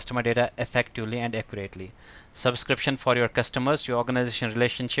access customer data effectively and accurately. Subscription for your customers, your organization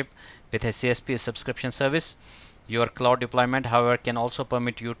relationship with a CSP is subscription service. Your cloud deployment, however, can also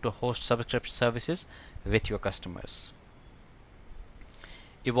permit you to host subscription services with your customers.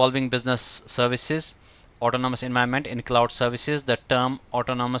 Evolving business services. Autonomous environment. In cloud services, the term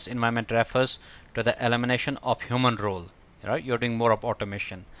autonomous environment refers to the elimination of human role. Right? You're doing more of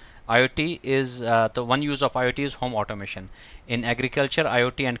automation. IoT is the one use of IoT is home automation. In agriculture,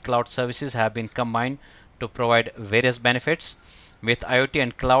 IoT and cloud services have been combined to provide various benefits. With IoT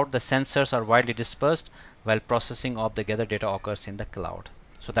and cloud, the sensors are widely dispersed while processing of the gathered data occurs in the cloud.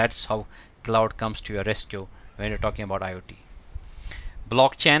 So that's how cloud comes to your rescue when you're talking about IoT.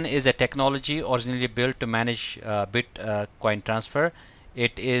 Blockchain is a technology originally built to manage Bitcoin transfer.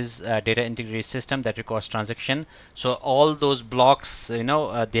 It is a data integrity system that requires transaction. So all those blocks,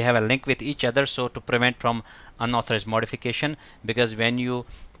 they have a link with each other, so to prevent from unauthorized modification, because when you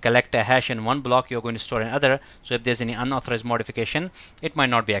collect a hash in one block, you're going to store in other. So if there's any unauthorized modification, it might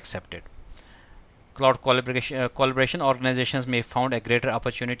not be accepted. Cloud collaboration, organizations may found a greater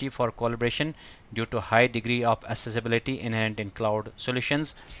opportunity for collaboration due to high degree of accessibility inherent in cloud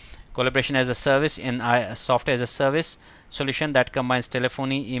solutions. Collaboration as a service in software as a service solution that combines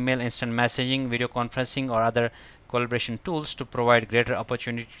telephony, email, instant messaging, video conferencing, or other collaboration tools to provide greater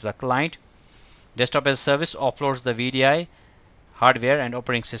opportunity to the client. Desktop as a service offloads the VDI, hardware, and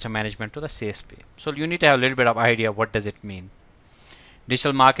operating system management to the CSP. So you need to have a little bit of idea what does it mean.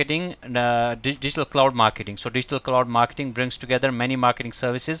 Digital marketing, digital cloud marketing. So digital cloud marketing brings together many marketing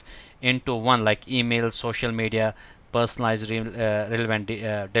services into one, like email, social media, personalized relevant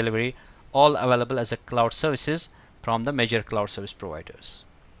delivery, all available as a cloud services from the major cloud service providers.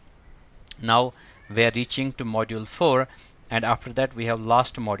 Now we are reaching to module 4, and after that we have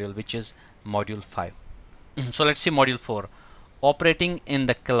last module, which is module 5. So let's see module 4, operating in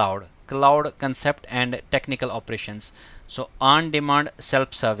the cloud concept and technical operations. So on-demand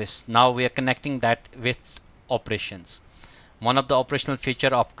self-service. Now we are connecting that with operations. One of the operational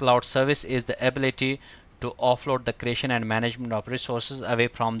feature of cloud service is the ability to offload the creation and management of resources away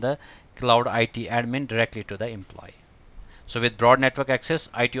from the cloud IT admin directly to the employee. So with broad network access,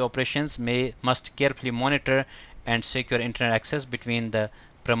 IT operations must carefully monitor and secure internet access between the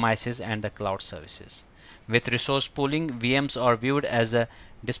premises and the cloud services. With resource pooling, VMs are viewed as a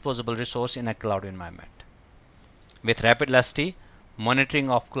disposable resource in a cloud environment. With rapid elasticity,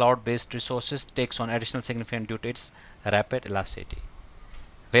 monitoring of cloud-based resources takes on additional significance due to its rapid elasticity.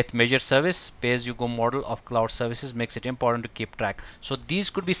 With major service, pay-as-you-go model of cloud services makes it important to keep track. So these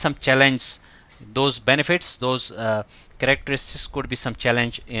could be some challenge. Those benefits, those characteristics could be some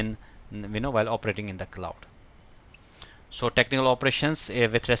challenge in while operating in the cloud. So technical operations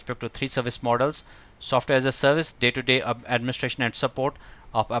with respect to 3 service models: software as a service, day-to-day administration and support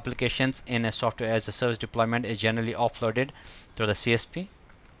of applications in a software as a service deployment is generally offloaded to the CSP.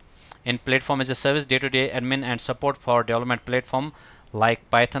 In platform as a service, day-to-day admin and support for development platform like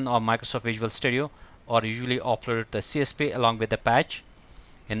Python or Microsoft Visual Studio are usually offloaded to the CSP along with the patch.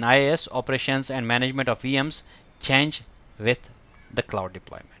 In IaaS, operations and management of VMs change with the cloud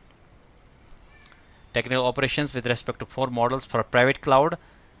deployment. Technical operations with respect to 4 models for a private cloud.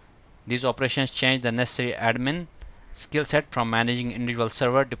 These operations change the necessary admin skill set from managing individual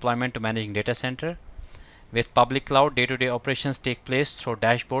server deployment to managing data center. With public cloud, day-to-day operations take place through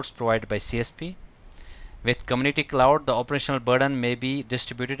dashboards provided by CSP. With community cloud, the operational burden may be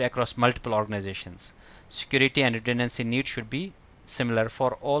distributed across multiple organizations. Security and redundancy needs should be similar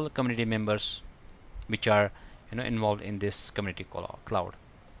for all community members which are involved in this community cloud.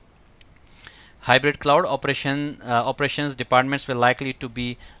 Hybrid cloud operations departments will likely to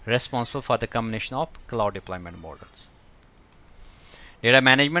be responsible for the combination of cloud deployment models. Data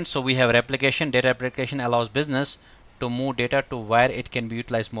management. So we have replication. Data replication allows business to move data to where it can be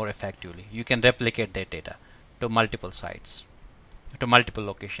utilized more effectively. You can replicate that data to multiple sites, to multiple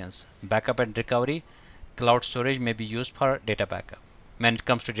locations. Backup and recovery. Cloud storage may be used for data backup. When it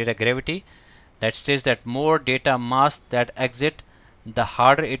comes to data gravity, that states that more data mass that exit, the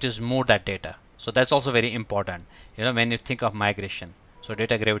harder it is to move that data. So that's also very important, when you think of migration. So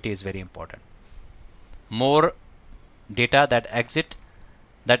data gravity is very important. More data that exist,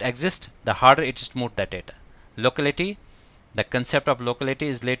 the harder it is to move that data. Locality. The concept of locality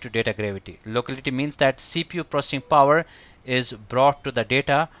is related to data gravity. Locality means that CPU processing power is brought to the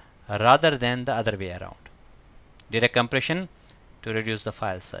data rather than the other way around. Data compression, to reduce the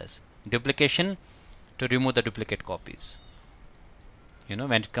file size. Duplication, to remove the duplicate copies.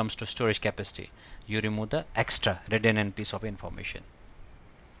 When it comes to storage capacity, you remove the extra redundant piece of information.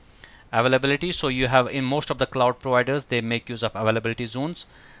 Availability. So you have, in most of the cloud providers, they make use of availability zones.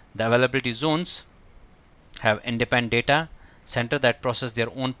 The availability zones have independent data center that process their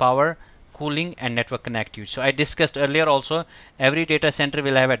own power, cooling and network connectivity. So I discussed earlier also, every data center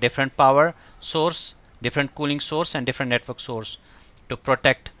will have a different power source, different cooling source and different network source to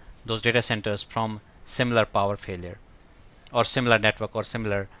protect those data centers from similar power failure or similar network or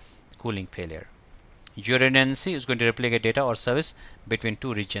similar cooling failure. Geo-redundancy is going to replicate data or service between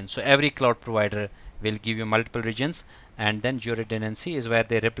 2 regions. So every cloud provider will give you multiple regions, and then geo-redundancy is where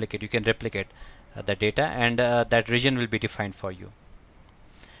they replicate. You can replicate the data, and that region will be defined for you.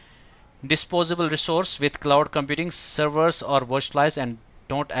 Disposable resource. With cloud computing, servers are virtualized and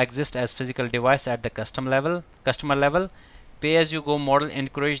don't exist as physical device at the customer level. Pay-as-you-go model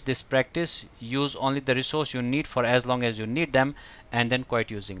encourage this practice. Use only the resource you need for as long as you need them, and then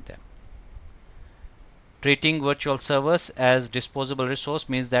quit using them. Treating virtual servers as disposable resource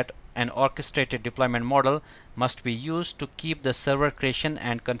means that an orchestrated deployment model must be used to keep the server creation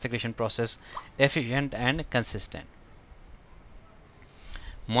and configuration process efficient and consistent.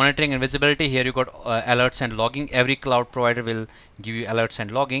 Monitoring and visibility. Here you got alerts and logging. Every cloud provider will give you alerts and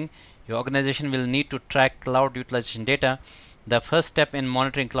logging. Your organization will need to track cloud utilization data. The first step in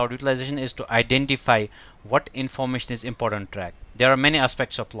monitoring cloud utilization is to identify what information is important to track. There are many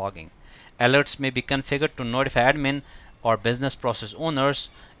aspects of logging. Alerts may be configured to notify admin or business process owners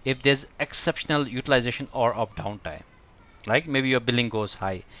if there's exceptional utilization or of downtime. Like maybe your billing goes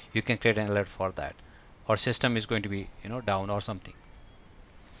high, you can create an alert for that. Or system is going to be down or something.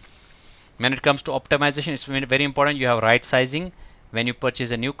 When it comes to optimization, it's very important you have right sizing. When you purchase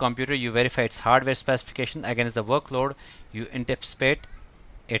a new computer, you verify its hardware specification against the workload you anticipate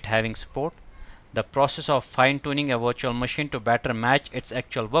it having support. The process of fine-tuning a virtual machine to better match its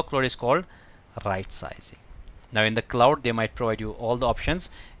actual workload is called right sizing. Now in the cloud, they might provide you all the options.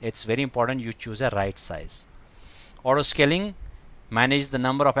 It's very important you choose a right size. Auto scaling. Manage the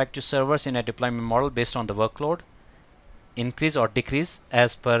number of active servers in a deployment model based on the workload. Increase or decrease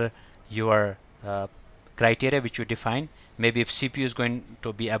as per your criteria which you define. Maybe if CPU is going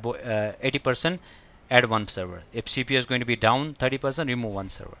to be above 80%, add 1 server. If CPU is going to be down 30%, remove 1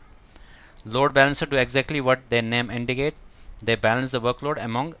 server. Load balancer do exactly what their name indicate. They balance the workload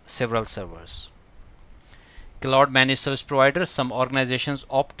among several servers. Cloud managed service providers. Some organizations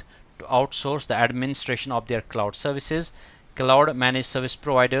opt to outsource the administration of their cloud services. Cloud managed service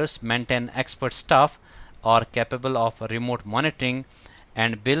providers maintain expert staff, are capable of remote monitoring,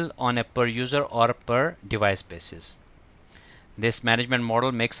 and bill on a per user or per device basis. This management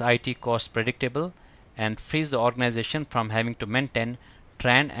model makes IT costs predictable and frees the organization from having to maintain,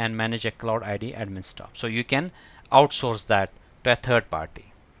 train and manage a cloud ID admin staff. So you can outsource that to a third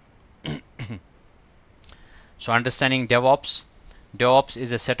party. So understanding DevOps. DevOps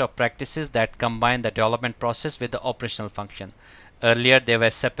is a set of practices that combine the development process with the operational function. Earlier they were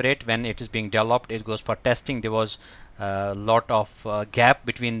separate. When it is being developed, it goes for testing. There was a lot of gap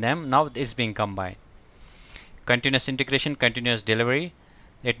between them. Now it's being combined. Continuous integration, continuous delivery.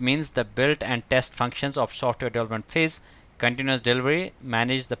 It means the build and test functions of software development phase. Continuous delivery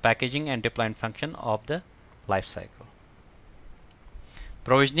manage the packaging and deployment function of the lifecycle.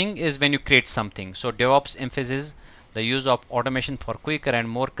 Provisioning is when you create something. So DevOps emphasizes the use of automation for quicker and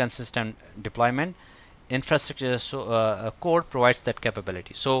more consistent deployment. Infrastructure code provides that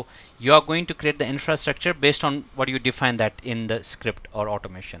capability. So you are going to create the infrastructure based on what you define that in the script or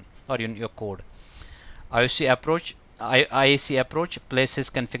automation or in your code. IAC approach places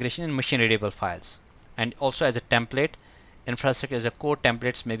configuration in machine readable files, and also as a template, infrastructure as a code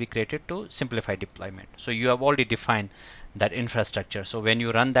templates may be created to simplify deployment. So you have already defined that infrastructure. So when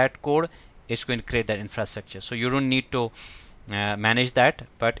you run that code, it's going to create that infrastructure. So you don't need to manage that,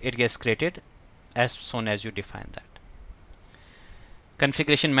 but it gets created as soon as you define that.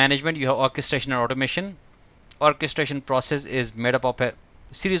 Configuration management, you have orchestration and automation. Orchestration process is made up of a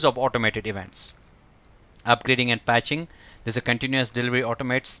series of automated events. Upgrading and patching, there's a continuous delivery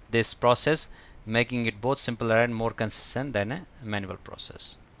automates this process, making it both simpler and more consistent than a manual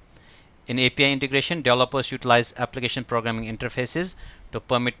process. In API integration, developers utilize application programming interfaces to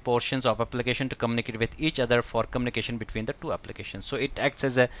permit portions of application to communicate with each other for communication between the two applications. So it acts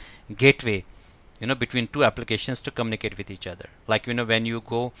as a gateway, between two applications to communicate with each other. Like when you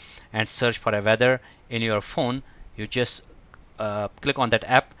go and search for a weather in your phone, you just click on that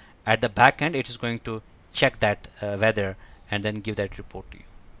app. At the back end, it is going to check that weather and then give that report to you.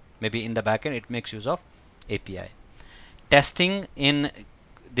 Maybe in the backend it makes use of API. Testing in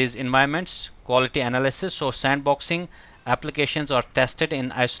these environments, quality analysis. So sandboxing, applications are tested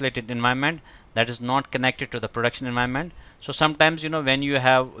in isolated environment that is not connected to the production environment. So sometimes when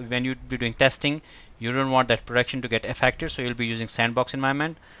you be doing testing, you don't want that production to get affected, so you'll be using sandbox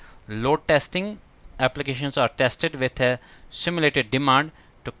environment. Load testing, applications are tested with a simulated demand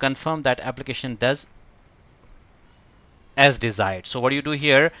to confirm that application does as desired. So what you do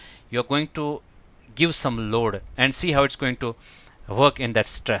here, you're going to give some load and see how it's going to work in that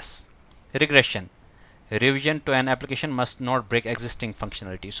stress. Regression, revision to an application must not break existing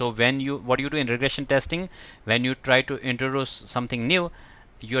functionality. So what you do in regression testing, when you try to introduce something new,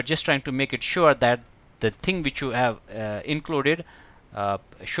 you're just trying to make it sure that the thing which you have included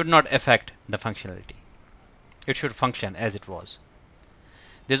should not affect the functionality. It should function as it was.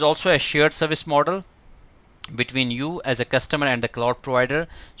 There's also a shared service model between you as a customer and the cloud provider.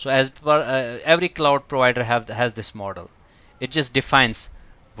 So as per every cloud provider has this model. It just defines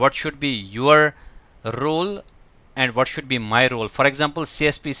what should be your role and what should be my role. For example,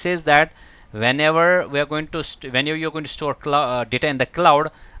 CSP says that whenever you're going to store data in the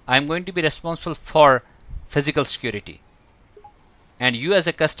cloud, I'm going to be responsible for physical security, and you as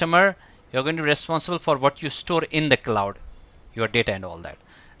a customer, you're going to be responsible for what you store in the cloud, your data and all that.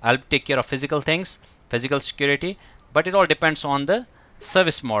 I'll take care of physical things, physical security, but it all depends on the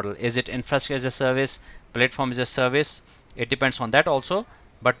service model. Is it infrastructure as a service, platform as a service? It depends on that also,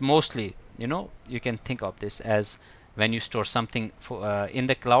 but mostly you can think of this as when you store something in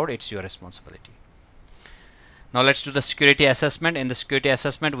the cloud, it's your responsibility. Now let's do the security assessment. In the security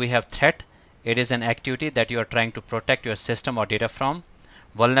assessment, we have threat. It is an activity that you are trying to protect your system or data from.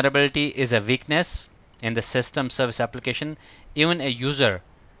 Vulnerability is a weakness in the system, service, application, even a user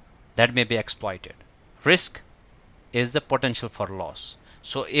that may be exploited. Risk is the potential for loss.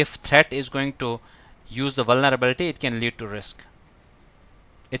 So if threat is going to use the vulnerability, it can lead to risk.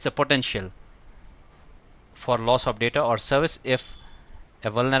 It's a potential for loss of data or service if a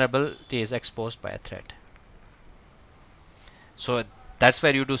vulnerability is exposed by a threat. So that's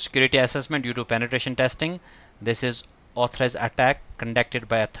where you do security assessment, you do penetration testing. This is authorized attack conducted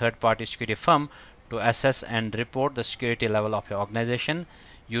by a third-party security firm to assess and report the security level of your organization.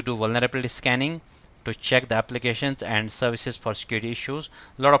 You do vulnerability scanning to check the applications and services for security issues.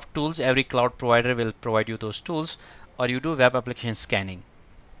 A lot of tools, every cloud provider will provide you those tools. Or you do web application scanning.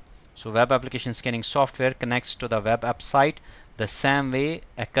 So web application scanning software connects to the web app site the same way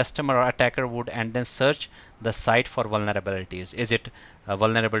a customer or attacker would, and then search the site for vulnerabilities. Is it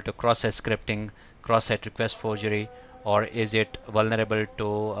vulnerable to cross-site scripting, cross-site request forgery, or is it vulnerable to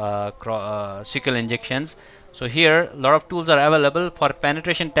SQL injections? So here a lot of tools are available. For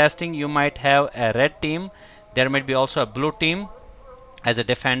penetration testing, you might have a red team. There might be also a blue team as a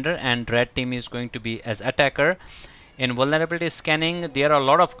defender, and red team is going to be as attacker. In vulnerability scanning, there are a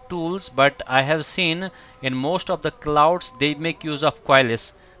lot of tools, but I have seen in most of the clouds they make use of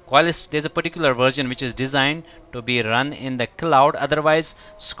Qualys. Qualys, there's a particular version which is designed to be run in the cloud. Otherwise,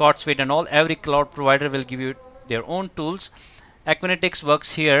 Scott Suite and all, every cloud provider will give you their own tools. Akumenetics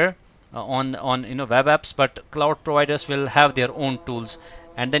works here on web apps, but cloud providers will have their own tools,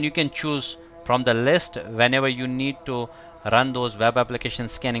 and then you can choose from the list whenever you need to run those web application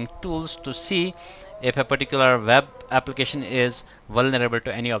scanning tools to see if a particular web application is vulnerable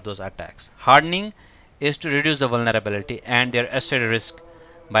to any of those attacks. Hardening is to reduce the vulnerability and their associated risk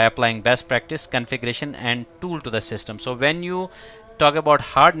by applying best practice configuration and tool to the system. So when you talk about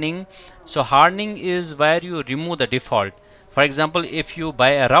hardening, so hardening is where you remove the default. For example, if you buy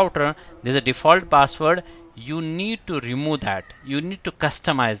a router, there's a default password, you need to remove that. You need to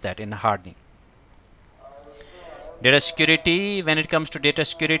customize that in hardening. Data security, when it comes to data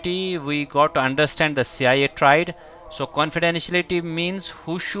security, we got to understand the CIA triad. So confidentiality means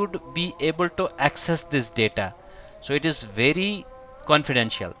who should be able to access this data. So it is very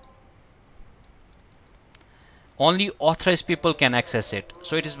confidential. Only authorized people can access it.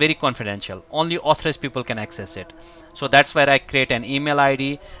 So it is very confidential. Only authorized people can access it. So that's where I create an email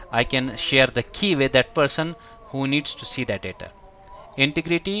ID. I can share the key with that person who needs to see that data.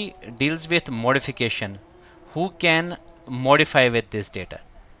 Integrity deals with modification. Who can modify with this data?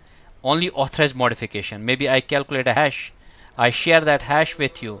 Only authorized modification. Maybe I calculate a hash. I share that hash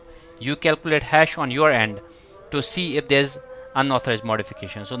with you. You calculate hash on your end to see if there's unauthorized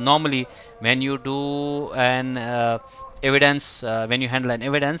modification. So normally when you do an evidence, when you handle an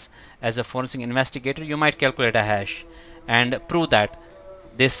evidence as a forensic investigator, you might calculate a hash and prove that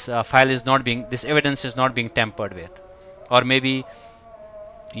this file is not being, this evidence is not being tampered with. Or maybe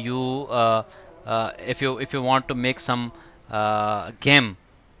you if you want to make some game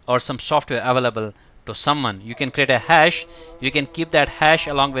or some software available to someone, you can create a hash. You can keep that hash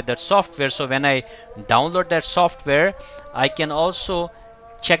along with that software, so when I download that software, I can also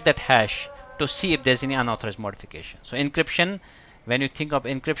check that hash to see if there's any unauthorized modification. So encryption, when you think of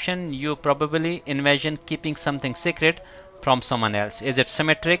encryption, you probably envision keeping something secret from someone else. Is it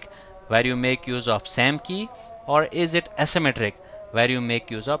symmetric, where you make use of same key, or is it asymmetric, where you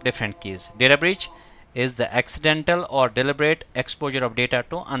make use of different keys? Data breach is the accidental or deliberate exposure of data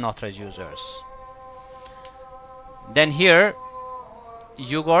to unauthorized users. Then here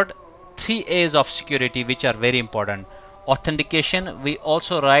you got 3 A's of security which are very important. Authentication, we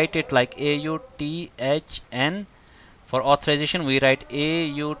also write it like AUTHN. For authorization we write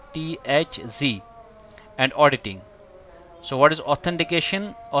AUTHZ. And auditing. So what is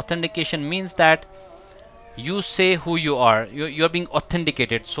authentication? Authentication means that you say who you are. You're being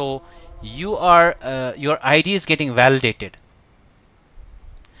authenticated. So you are your ID is getting validated.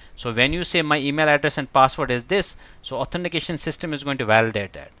 So when you say my email address and password is this, so authentication system is going to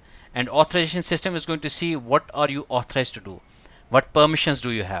validate that, and authorization system is going to see what are you authorized to do, what permissions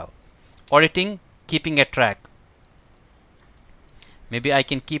do you have. Auditing, keeping a track. Maybe I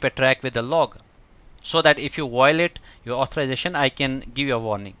can keep a track with the log, so that if you violate your authorization, I can give you a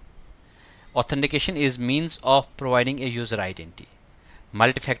warning. Authentication is means of providing a user identity.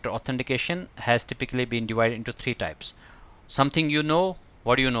 Multi-factor authentication has typically been divided into 3 types. Something you know,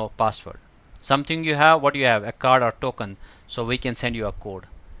 what do you know? Password. Something you have, what do you have? A card or token, so we can send you a code.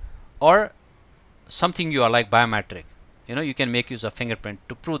 Or something you are, like biometric. You can make use of fingerprint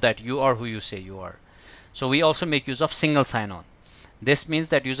to prove that you are who you say you are. So we also make use of single sign-on. This means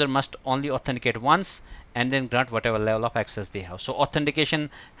that user must only authenticate once and then grant whatever level of access they have. So authentication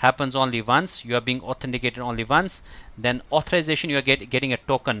happens only once. You are being authenticated only once. Then authorization, you are getting a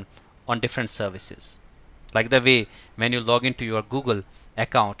token on different services. Like the way when you log into your Google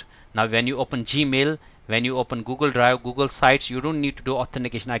account. Now when you open Gmail, when you open Google Drive, Google Sites, you don't need to do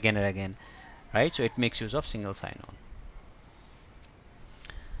authentication again and again, right? So it makes use of single sign-on.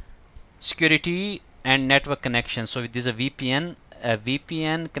 Security and network connection. So this is a VPN. A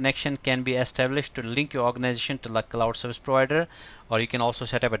VPN connection can be established to link your organization to the cloud service provider, or you can also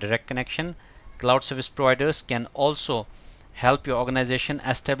set up a direct connection. Cloud service providers can also help your organization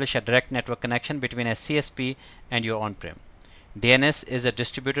establish a direct network connection between a CSP and your on-prem. DNS is a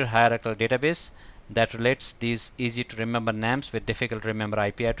distributed hierarchical database that relates these easy to remember names with difficult to remember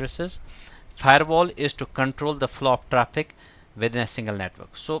IP addresses. Firewall is to control the flow of traffic within a single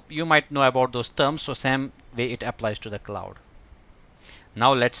network. So you might know about those terms, so same way it applies to the cloud.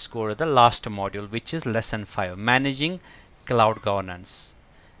 Now let's go to the last module, which is lesson 5, managing cloud governance.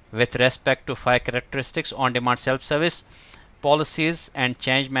 With respect to 5 characteristics, on-demand self-service, policies and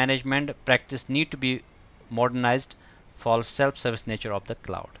change management practice need to be modernized for self-service nature of the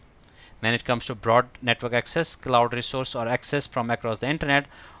cloud. When it comes to broad network access, cloud resource or access from across the internet,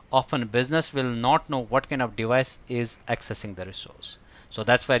 often business will not know what kind of device is accessing the resource. So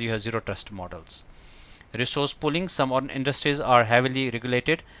that's where you have zero trust models. Resource pooling, some industries are heavily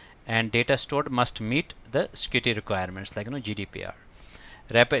regulated and data stored must meet the security requirements like GDPR.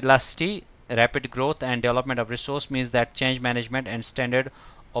 Rapid elasticity, rapid growth and development of resource means that change management and standard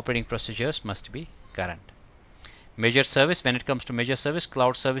operating procedures must be current. Measured service, when it comes to measured service,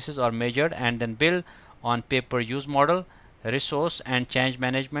 cloud services are measured and then billed on pay-per-use model. Resource and change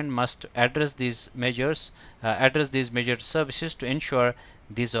management must address these major services to ensure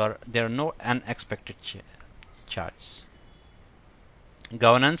there are no unexpected charges.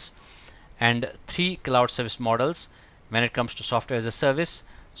 Governance and 3 cloud service models. When it comes to software as a service,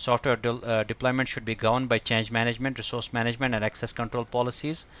 software deployment should be governed by change management, resource management, and access control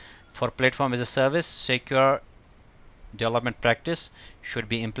policies. For platform as a service, secure development practice should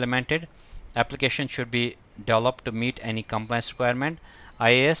be implemented. Application should be developed to meet any compliance requirement.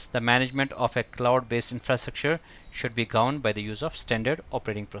 IaaS, the management of a cloud-based infrastructure, should be governed by the use of standard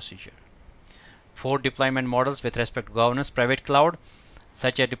operating procedure. 4 deployment models with respect to governance. Private cloud,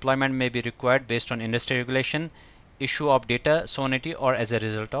 such a deployment may be required based on industry regulation, issue of data sovereignty, or as a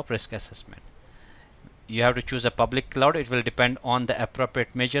result of risk assessment. You have to choose a public cloud. It will depend on the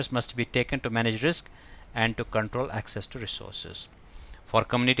appropriate measures must be taken to manage risk and to control access to resources. For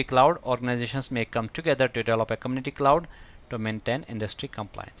community cloud, organizations may come together to develop a community cloud to maintain industry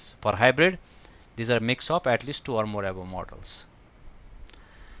compliance. For hybrid, these are a mix of at least 2 or more above models.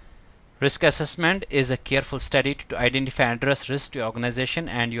 Risk assessment is a careful study to identify and address risk to your organization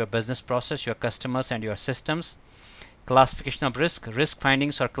and your business process, your customers, and your systems. Classification of risk. Risk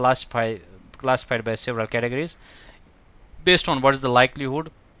findings are classified by several categories based on what is the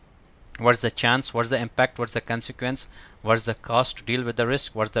likelihood, what is the chance, what is the impact, what is the consequence, what is the cost to deal with the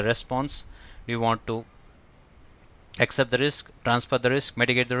risk, what is the response. Do you want to accept the risk, transfer the risk,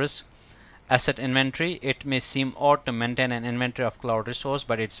 mitigate the risk? Asset inventory. It may seem odd to maintain an inventory of cloud resource,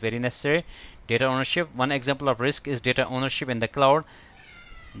 but it's very necessary. Data ownership. One example of risk is data ownership in the cloud.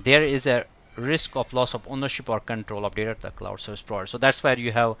 There is a risk of loss of ownership or control of data to the cloud service provider. So that's where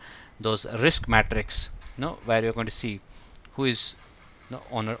you have those risk matrix, where you're going to see who is the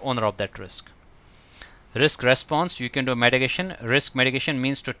owner of that risk. Risk response. You can do mitigation. Risk mitigation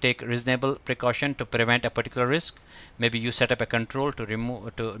means to take reasonable precaution to prevent a particular risk. Maybe you set up a control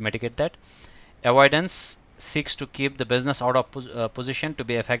to mitigate that. Avoidance seeks to keep the business out of position to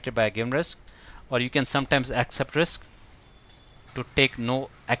be affected by a given risk, or you can sometimes accept risk to take no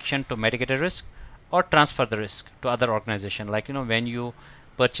action to mitigate a risk, or transfer the risk to other organization. Like when you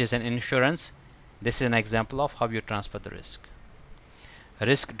purchase an insurance, this is an example of how you transfer the risk.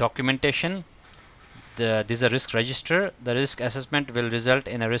 Risk documentation. This is a risk register. The risk assessment will result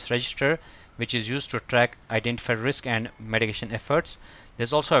in a risk register which is used to track identified risk and mitigation efforts.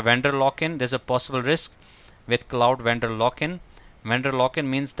 There's also a vendor lock-in. There's a possible risk with cloud vendor lock-in. Vendor lock-in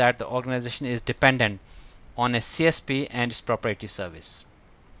means that the organization is dependent on a CSP and its proprietary service.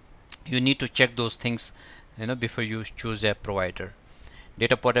 You need to check those things before you choose a provider.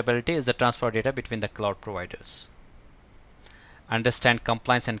 Data portability is the transfer of data between the cloud providers. Understand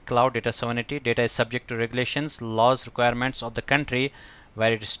compliance and cloud data sovereignty. Data is subject to regulations, laws, requirements of the country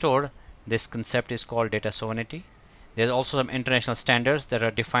where it is stored. This concept is called data sovereignty. There are also some international standards that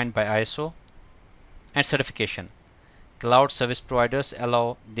are defined by ISO. And certification. Cloud service providers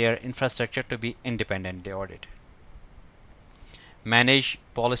allow their infrastructure to be independently audited. Manage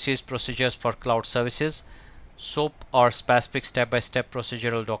policies, procedures for cloud services. SOAP or specific step-by-step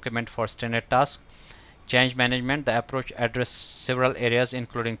procedural document for standard tasks. Change management. The approach addresses several areas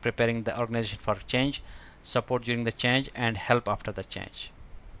including preparing the organization for change, support during the change, and help after the change.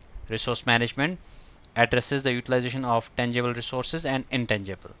 Resource management addresses the utilization of tangible resources and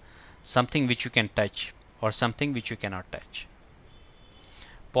intangible, something which you can touch or something which you cannot touch.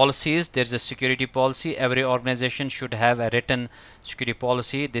 Policies. There is a security policy. Every organization should have a written security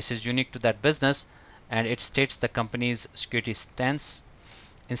policy. This is unique to that business and it states the company's security stance.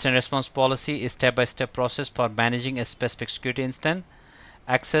 Incident response policy is step-by-step process for managing a specific security incident.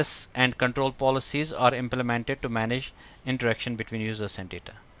 Access and control policies are implemented to manage interaction between users and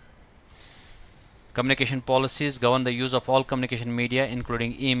data. Communication policies govern the use of all communication media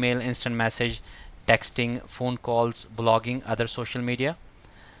including email, instant message, texting, phone calls, blogging, other social media.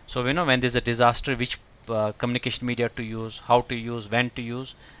 So when there's a disaster, which communication media to use, how to use, when to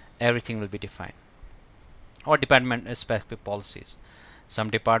use, everything will be defined. Or department specific policies. Some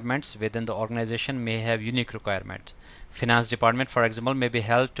departments within the organization may have unique requirements. Finance department, for example, may be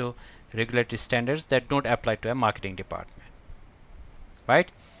held to regulatory standards that don't apply to a marketing department. Right?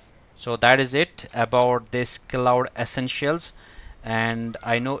 So that is it about this Cloud Essentials, and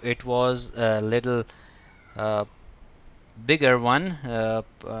I know it was a little bigger one.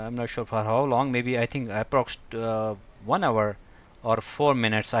 I'm not sure for how long. Maybe I think approx 1 hour or 4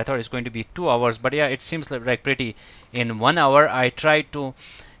 minutes. I thought it's going to be 2 hours, but yeah, it seems like pretty. In 1 hour, I tried to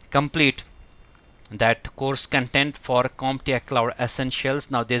complete that course content for CompTIA Cloud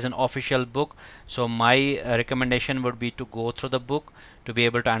Essentials. Now there's an official book, so my recommendation would be to go through the book to be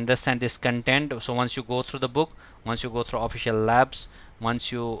able to understand this content. So once you go through the book, once you go through official labs,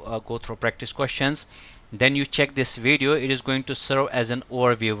 once you go through practice questions, then you check this video. It is going to serve as an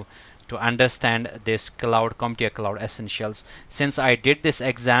overview to understand this CompTIA Cloud Essentials. Since I did this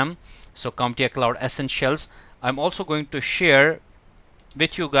exam, so CompTIA Cloud Essentials, I'm also going to share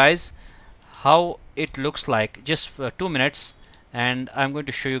with you guys how it looks like just for 2 minutes, and I'm going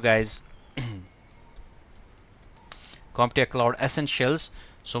to show you guys CompTIA Cloud Essentials.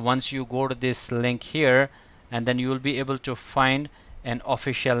 So once you go to this link here, and then you will be able to find an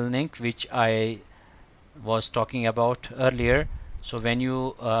official link which I was talking about earlier. So when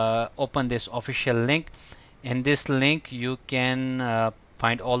you open this official link, in this link you can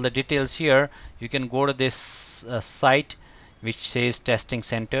find all the details here. You can go to this site which says testing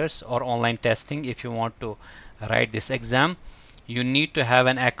centers or online testing. If you want to write this exam, you need to have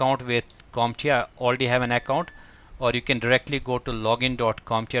an account with CompTIA, already have an account, or you can directly go to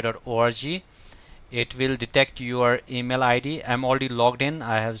login.comptia.org. It will detect your email ID. I'm already logged in.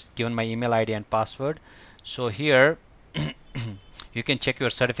 I have given my email ID and password. So here you can check your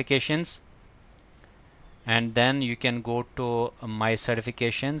certifications, and then you can go to my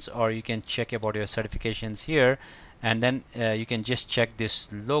certifications, or you can check about your certifications here, and then you can just check this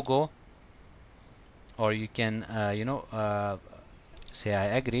logo, or you can say I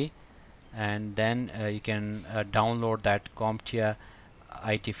agree, and then you can download that CompTIA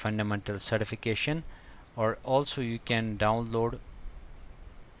IT Fundamental certification, or also you can download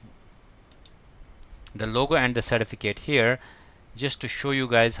the logo and the certificate here, just to show you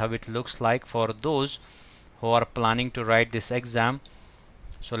guys how it looks like for those who are planning to write this exam.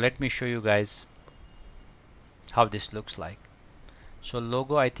 So let me show you guys how this looks like. So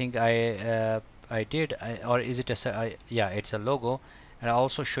logo, I think I did, or is it a yeah, it's a logo, and I'll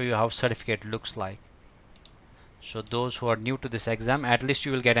also show you how certificate looks like. So those who are new to this exam, at least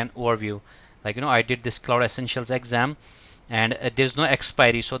you will get an overview, like I did this Cloud Essentials exam, and there's no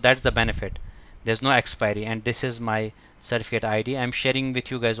expiry, so that's the benefit. There's no expiry, and this is my certificate ID. I'm sharing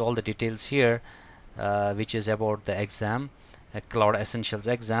with you guys all the details here, which is about the exam, Cloud Essentials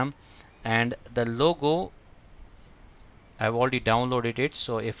exam, and the logo I've already downloaded it.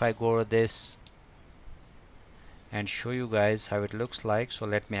 So if I go to this and show you guys how it looks like, so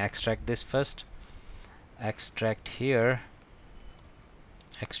let me extract this first. Extract here,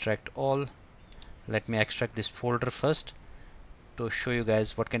 extract all. Let me extract this folder first to show you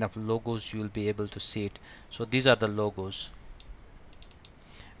guys what kind of logos you will be able to see it. So these are the logos.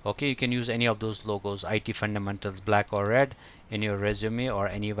 Okay, you can use any of those logos, IT Fundamentals, black or red, in your resume or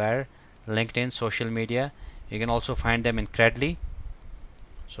anywhere, LinkedIn, social media. You can also find them in Credly.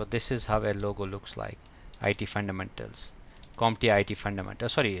 So this is how a logo looks like. IT Fundamentals, CompTIA IT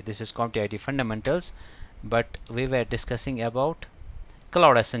Fundamentals. Sorry, this is CompTIA IT Fundamentals, but we were discussing about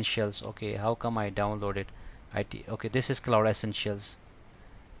Cloud Essentials. Okay, how come I downloaded IT? Okay, this is Cloud Essentials.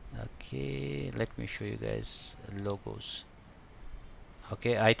 Okay, let me show you guys logos.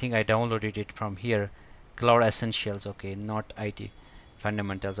 Okay, I think I downloaded it from here, Cloud Essentials. Okay, not IT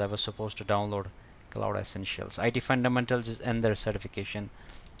Fundamentals. I was supposed to download Cloud Essentials. IT Fundamentals is another certification,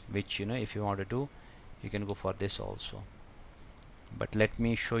 which if you want to do, you can go for this also. But let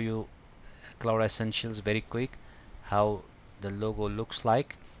me show you Cloud Essentials very quick, how the logo looks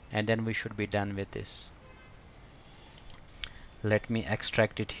like, and then we should be done with this. Let me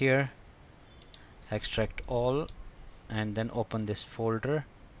extract it here, extract all, and then open this folder,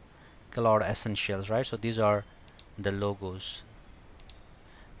 Cloud Essentials, right? So these are the logos.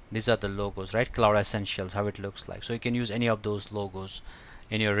 These are the logos, right? Cloud Essentials, how it looks like. So you can use any of those logos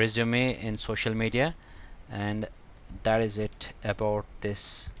in your resume, in social media, and that is it about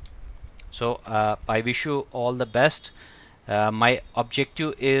this. So I wish you all the best. My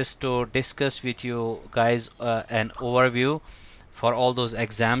objective is to discuss with you guys an overview for all those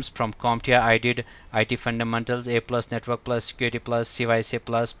exams from CompTIA. I did IT Fundamentals, A+, Network Plus, Security Plus, CYSA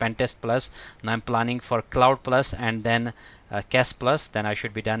Plus, Pentest Plus. Now I'm planning for Cloud Plus, and then CAS Plus. Then I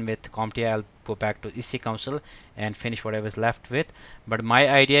should be done with CompTIA. I'll go back to EC Council and finish whatever is left with. But my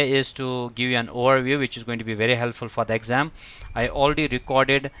idea is to give you an overview which is going to be very helpful for the exam. I already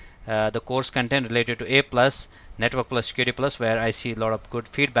recorded the course content related to A+, Network Plus, Security Plus, where I see a lot of good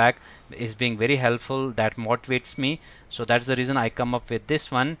feedback is being very helpful. That motivates me. So that's the reason I come up with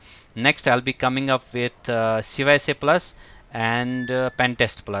this one. Next I'll be coming up with CYSA Plus and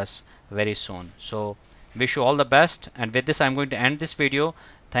Pentest Plus very soon. So wish you all the best, and with this I'm going to end this video.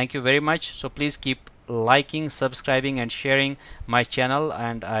 Thank you very much. So please keep liking, subscribing and sharing my channel,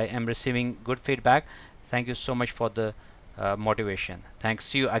 and I am receiving good feedback. Thank you so much for the motivation. Thanks.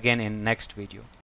 See you again in next video.